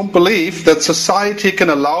 we don't believe that society can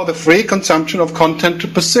allow the free consumption of content to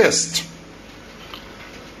persist.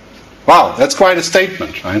 Wow, that's quite a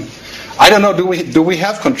statement, right? I don't know, do we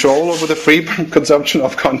have control over the free consumption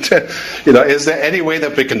of content? Is there any way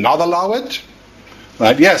that we cannot allow it?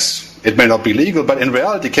 Right? Yes, it may not be legal, but in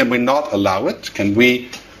reality, can we not allow it? Can we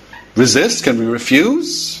resist? Can we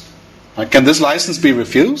refuse? Can this license be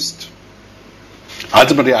refused?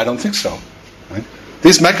 Ultimately, I don't think so. Right?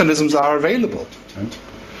 These mechanisms are available. Right?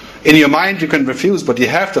 In your mind, you can refuse, but you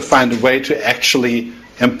have to find a way to actually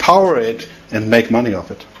empower it and make money of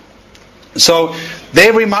it. So they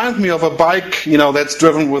remind me of a bike, that's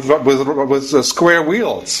driven with square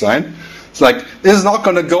wheels. Right? It's like, this is not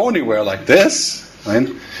going to go anywhere like this. Right?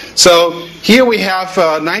 So here we have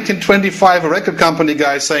 1925, a record company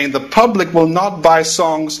guy saying the public will not buy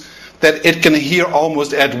songs that it can hear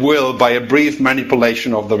almost at will by a brief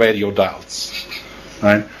manipulation of the radio dials.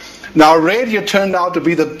 Right? Now, radio turned out to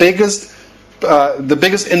be the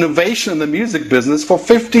biggest innovation in the music business for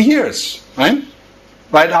 50 years. Right?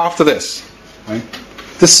 Right after this. Right?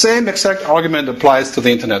 The same exact argument applies to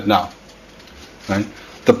the internet now. Right?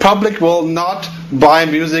 The public will not buy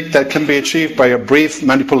music that can be achieved by a brief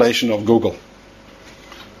manipulation of Google.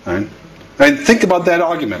 Right? And think about that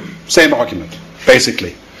argument. Same argument,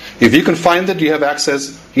 basically. If you can find it, you have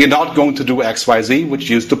access, you're not going to do XYZ,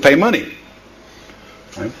 which used to pay money.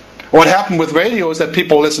 Right? What happened with radio is that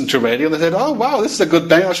people listened to radio and they said, oh wow, this is a good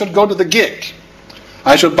band, I should go to the gig.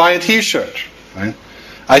 I should buy a t-shirt. Right?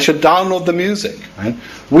 I should download the music. Right?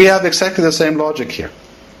 We have exactly the same logic here.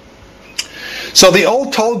 So the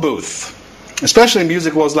old toll booth, especially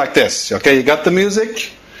music, was like this. Okay, you got the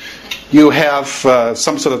music, you have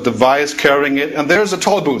some sort of device carrying it, and there's a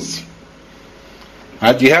toll booth.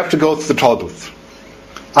 Right? You have to go to the toll booth.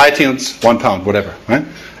 iTunes, £1, whatever. Right?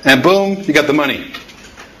 And boom, you got the money.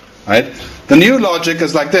 Right? The new logic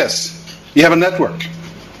is like this. You have a network.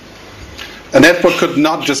 A network could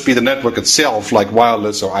not just be the network itself, like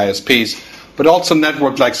wireless or ISPs, but also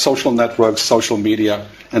network like social networks, social media,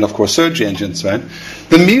 and of course search engines. Right?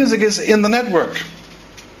 The music is in the network,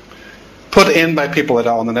 put in by people that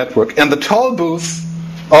are on the network, and the toll booths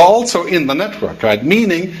are also in the network. Right?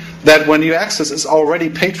 Meaning that when you access, it's already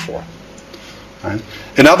paid for. Right?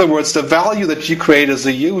 In other words, the value that you create as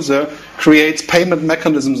a user creates payment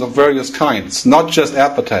mechanisms of various kinds, not just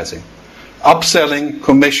advertising. Upselling,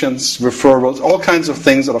 commissions, referrals, all kinds of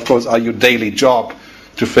things that, of course, are your daily job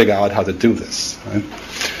to figure out how to do this. Right?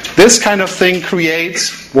 This kind of thing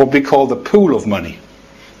creates what we call the pool of money.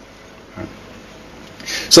 Right?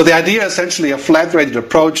 So the idea is essentially a flat-rated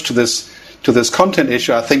approach to this content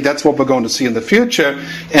issue. I think that's what we're going to see in the future.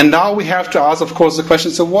 And now we have to ask, of course, the question,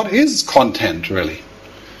 so what is content really?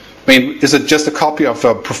 I mean, is it just a copy of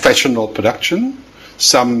a professional production?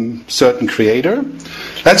 Some certain creator?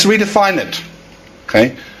 Let's redefine it.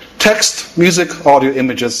 Okay? Text, music, audio,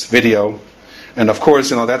 images, video. And of course,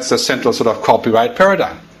 that's the central sort of copyright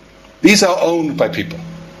paradigm. These are owned by people.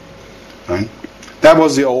 Right? That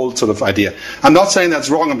was the old sort of idea. I'm not saying that's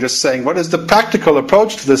wrong, I'm just saying what is the practical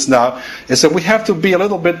approach to this now is that we have to be a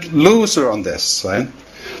little bit looser on this. Right?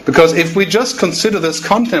 Because if we just consider this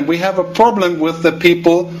content, we have a problem with the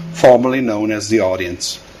people formerly known as the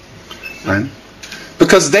audience. Right?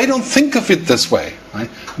 Because they don't think of it this way. Right?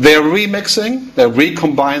 They're remixing, they're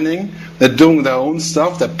recombining, they're doing their own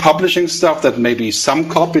stuff, they're publishing stuff that maybe some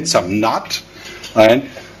copied, some not. Right?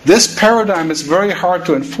 This paradigm is very hard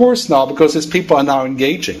to enforce now because these people are now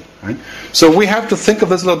engaging. Right? So we have to think of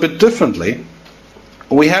this a little bit differently.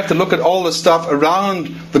 We have to look at all the stuff around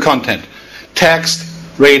the content. Text,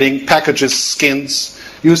 rating, packages, skins,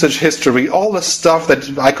 usage history, all the stuff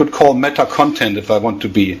that I could call meta content if I want to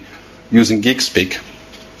be using geek speak.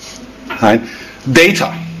 Right?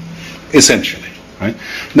 Data, essentially. Right?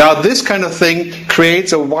 Now this kind of thing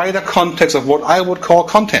creates a wider context of what I would call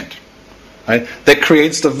content. right, that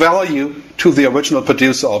creates the value to the original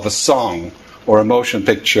producer of a song or a motion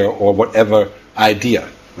picture or whatever idea.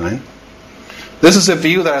 Right? This is a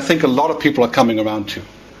view that I think a lot of people are coming around to.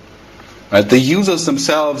 Right? The users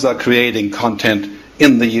themselves are creating content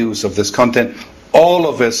in the use of this content. All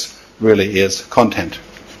of this really is content.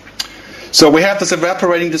 So we have this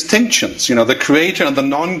evaporating distinctions, the creator and the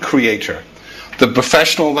non-creator, the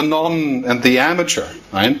professional, the non, and the amateur.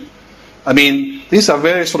 Right? I mean, these are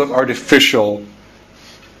very sort of artificial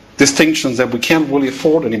distinctions that we can't really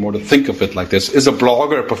afford anymore to think of it like this. Is a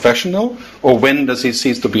blogger a professional, or when does he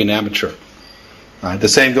cease to be an amateur? Right? The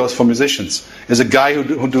same goes for musicians. Is a guy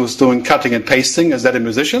who's doing cutting and pasting, is that a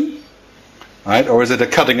musician? Right? Or is it a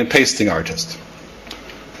cutting and pasting artist?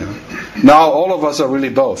 Yeah. Now all of us are really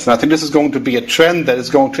both. And I think this is going to be a trend that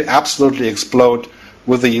is going to absolutely explode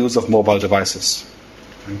with the use of mobile devices.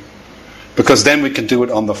 Right? Because then we can do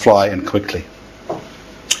it on the fly and quickly.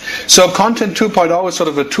 So Content 2.0 is sort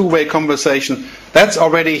of a two-way conversation. That's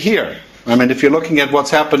already here. I mean, if you're looking at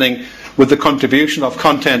what's happening with the contribution of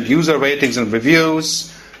content, user ratings and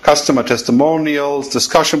reviews, customer testimonials,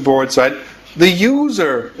 discussion boards, right? The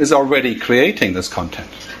user is already creating this content.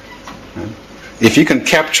 Right? If you can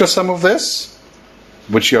capture some of this,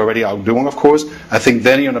 which you already are doing, of course, I think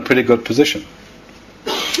then you're in a pretty good position.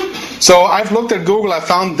 So I've looked at Google. I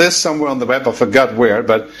found this somewhere on the web. I forgot where,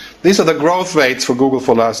 but these are the growth rates for Google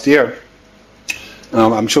for last year.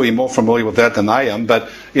 I'm sure you're more familiar with that than I am, but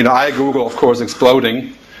Google, of course,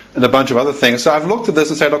 exploding, and a bunch of other things. So I've looked at this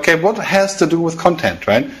and said, okay, what has to do with content,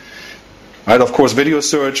 right? Right, of course, video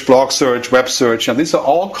search, blog search, web search, and these are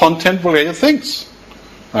all content-related things,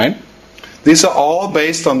 right? These are all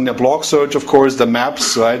based on the blog search, of course, the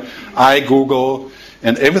maps, right? Google,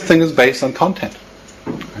 and everything is based on content.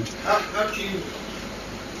 Right? How do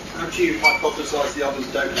you hypothesize the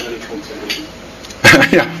others don't have any content?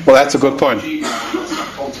 Yeah, well, that's a good point. Do you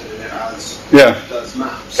have content in it as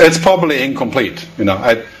maps? It's probably incomplete.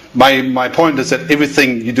 My point is that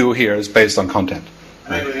everything you do here is based on content.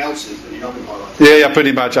 And everything else is, but you haven't highlighted. Yeah,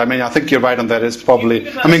 pretty much. I mean, I think you're right on that. It's probably.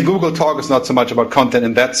 I mean, Google Talk is not so much about content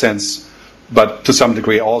in that sense, but to some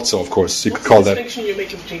degree also, of course, you could call that. What's the distinction you're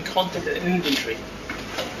making between content and inventory?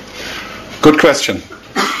 Good question.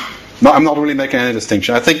 No, I'm not really making any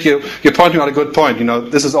distinction. I think you're pointing out a good point.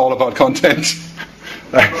 This is all about content.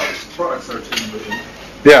 Product search isn't.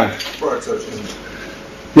 Yeah. Product search isn't.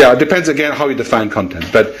 Yeah, it depends again how you define content.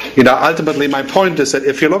 But ultimately my point is that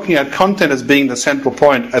if you're looking at content as being the central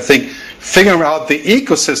point, I think figuring out the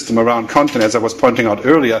ecosystem around content, as I was pointing out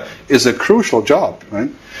earlier, is a crucial job, right?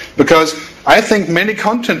 Because I think many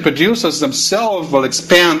content producers themselves will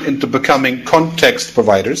expand into becoming context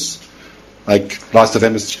providers, like last of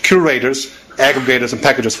them is curators, aggregators, and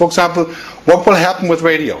packagers. For example, what will happen with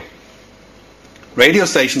radio? Radio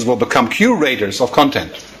stations will become curators of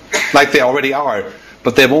content, like they already are.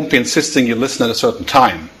 But they won't be insisting you listen at a certain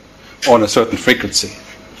time or on a certain frequency.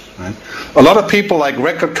 Right? A lot of people like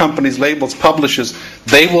record companies, labels, publishers,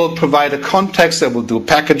 they will provide a context, they will do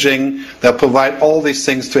packaging, they'll provide all these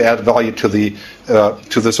things to add value to the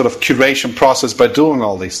sort of curation process by doing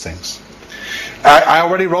all these things. I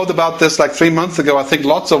already wrote about this like 3 months ago. I think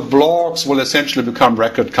lots of blogs will essentially become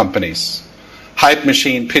record companies. Hype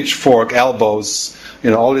Machine, Pitchfork, Elbows,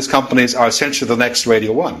 all these companies are essentially the next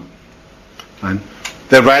Radio 1. Right?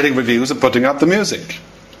 They're writing reviews and putting up the music.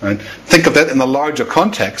 Right? Think of that in a larger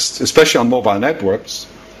context, especially on mobile networks.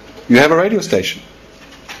 You have a radio station.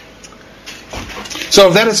 So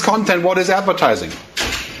if that is content, what is advertising?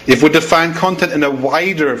 If we define content in a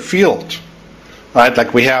wider field, right,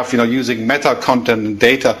 like we have, using meta content and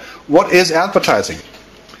data, what is advertising?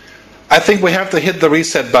 I think we have to hit the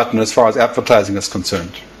reset button as far as advertising is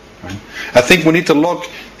concerned. Right? I think we need to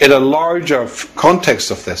look at a larger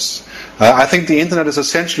context of this. I think the internet is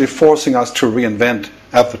essentially forcing us to reinvent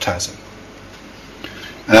advertising.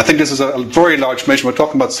 And I think this is a very large measure. We're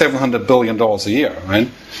talking about $700 billion a year, right?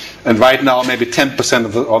 And right now, maybe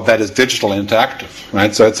 10% of that is digital and interactive,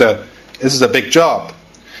 right? So this is a big job.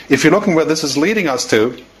 If you're looking where this is leading us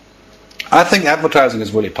to, I think advertising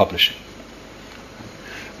is really publishing.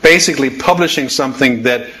 Basically, publishing something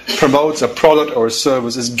that promotes a product or a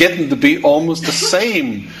service is getting to be almost the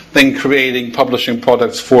same thing creating publishing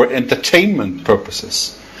products for entertainment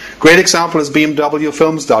purposes. Great example is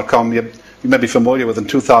BMWFilms.com. You may be familiar with in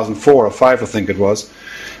 2004 or 5, I think it was,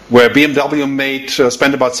 where BMW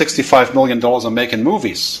spent about $65 million on making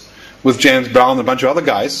movies with James Brown and a bunch of other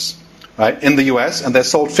guys, right, in the US, and they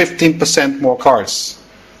sold 15% more cars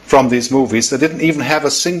from these movies. They didn't even have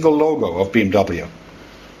a single logo of BMW.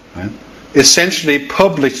 Right? Essentially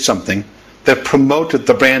published something that promoted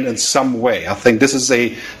the brand in some way. I think this is a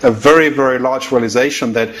very, very large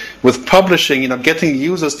realization that with publishing, getting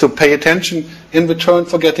users to pay attention in return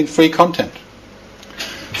for getting free content.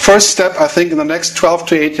 First step, I think in the next 12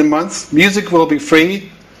 to 18 months, music will be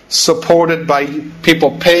free, supported by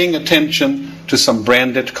people paying attention to some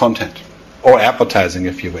branded content, or advertising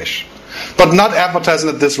if you wish. But not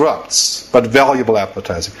advertising that disrupts, but valuable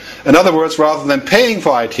advertising. In other words, rather than paying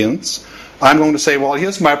for iTunes, I'm going to say, well,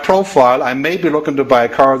 here's my profile. I may be looking to buy a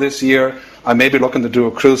car this year. I may be looking to do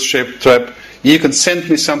a cruise ship trip. You can send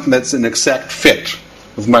me something that's an exact fit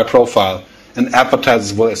with my profile, and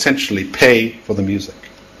advertisers will essentially pay for the music.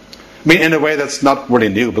 I mean, in a way that's not really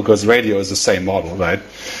new, because radio is the same model, right?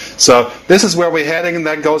 So this is where we're heading, and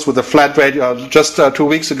that goes with the flat rate. Just 2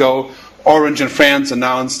 weeks ago, Orange in France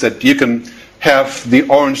announced that you can have the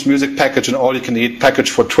Orange music package, an all-you-can-eat package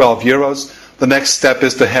for 12 euros. The next step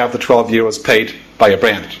is to have the 12 euros paid by a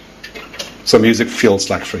brand. So music feels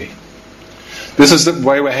like free. This is the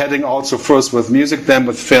way we're heading also, first with music, then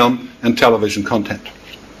with film and television content.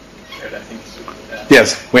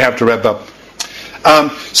 Yes, we have to wrap up.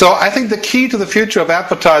 So I think the key to the future of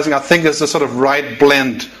advertising, I think, is the sort of right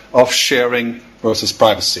blend of sharing versus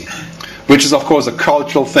privacy, which is, of course, a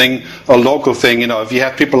cultural thing, a local thing. If you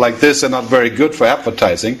have people like this, they're not very good for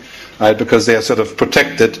advertising, right, because they are sort of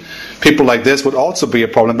protected. People like this would also be a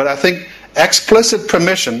problem. But I think explicit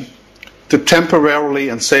permission to temporarily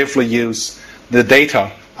and safely use the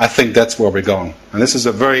data, I think that's where we're going. And this is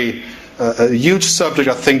a very a huge subject,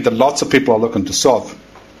 I think, that lots of people are looking to solve.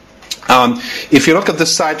 If you look at the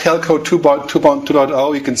site Telco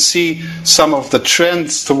 2.0, you can see some of the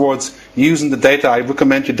trends towards using the data. I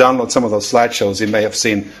recommend you download some of those slideshows. You may have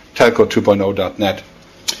seen telco2.0.net.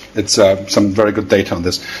 It's some very good data on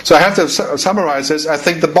this. So I have to summarize this. I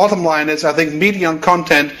think the bottom line is, I think media and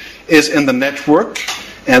content is in the network,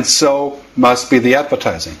 and so must be the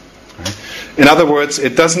advertising. Right? In other words,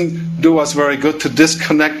 it doesn't do us very good to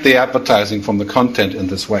disconnect the advertising from the content in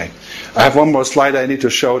this way. I have one more slide I need to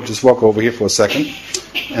show. Just walk over here for a second,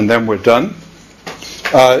 and then we're done.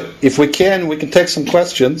 If we can take some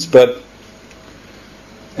questions, but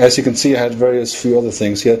as you can see, I had various few other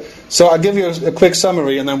things here. So I'll give you a quick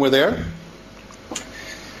summary, and then we're there.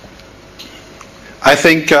 I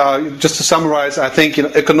think, just to summarize, I think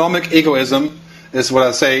economic egoism is what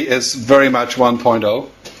I say is very much 1.0.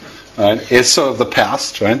 Right? It's sort of the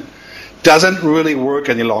past, right? Doesn't really work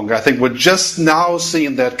any longer. I think we're just now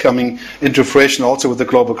seeing that coming into fruition also with the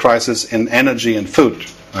global crisis in energy and food.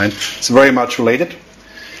 Right? It's very much related.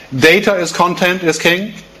 Data is content is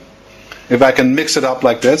king. If I can mix it up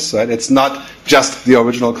like this, right? It's not just the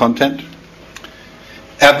original content.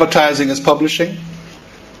 Advertising is publishing.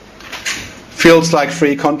 Feels like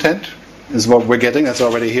free content is what we're getting. That's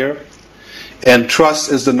already here. And trust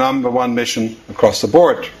is the number one mission across the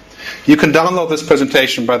board. You can download this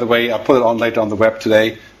presentation, by the way. I'll put it on later on the web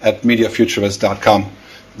today at mediafuturist.com.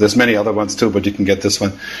 There's many other ones too, but you can get this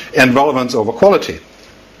one. And relevance over quality.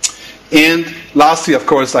 And lastly, of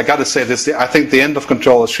course, I got to say this, I think the end of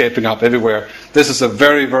control is shaping up everywhere. This is a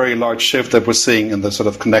very, very large shift that we're seeing in the sort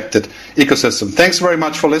of connected ecosystem. Thanks very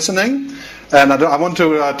much for listening. And I want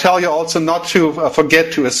to tell you also not to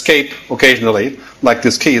forget to escape occasionally, like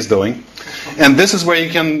this key is doing. And this is where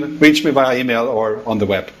you can reach me via email or on the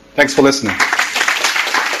web. Thanks for listening.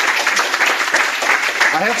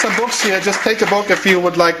 I have some books here. Just take a book if you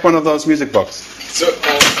would like one of those music books. So,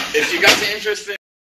 if you got the interest in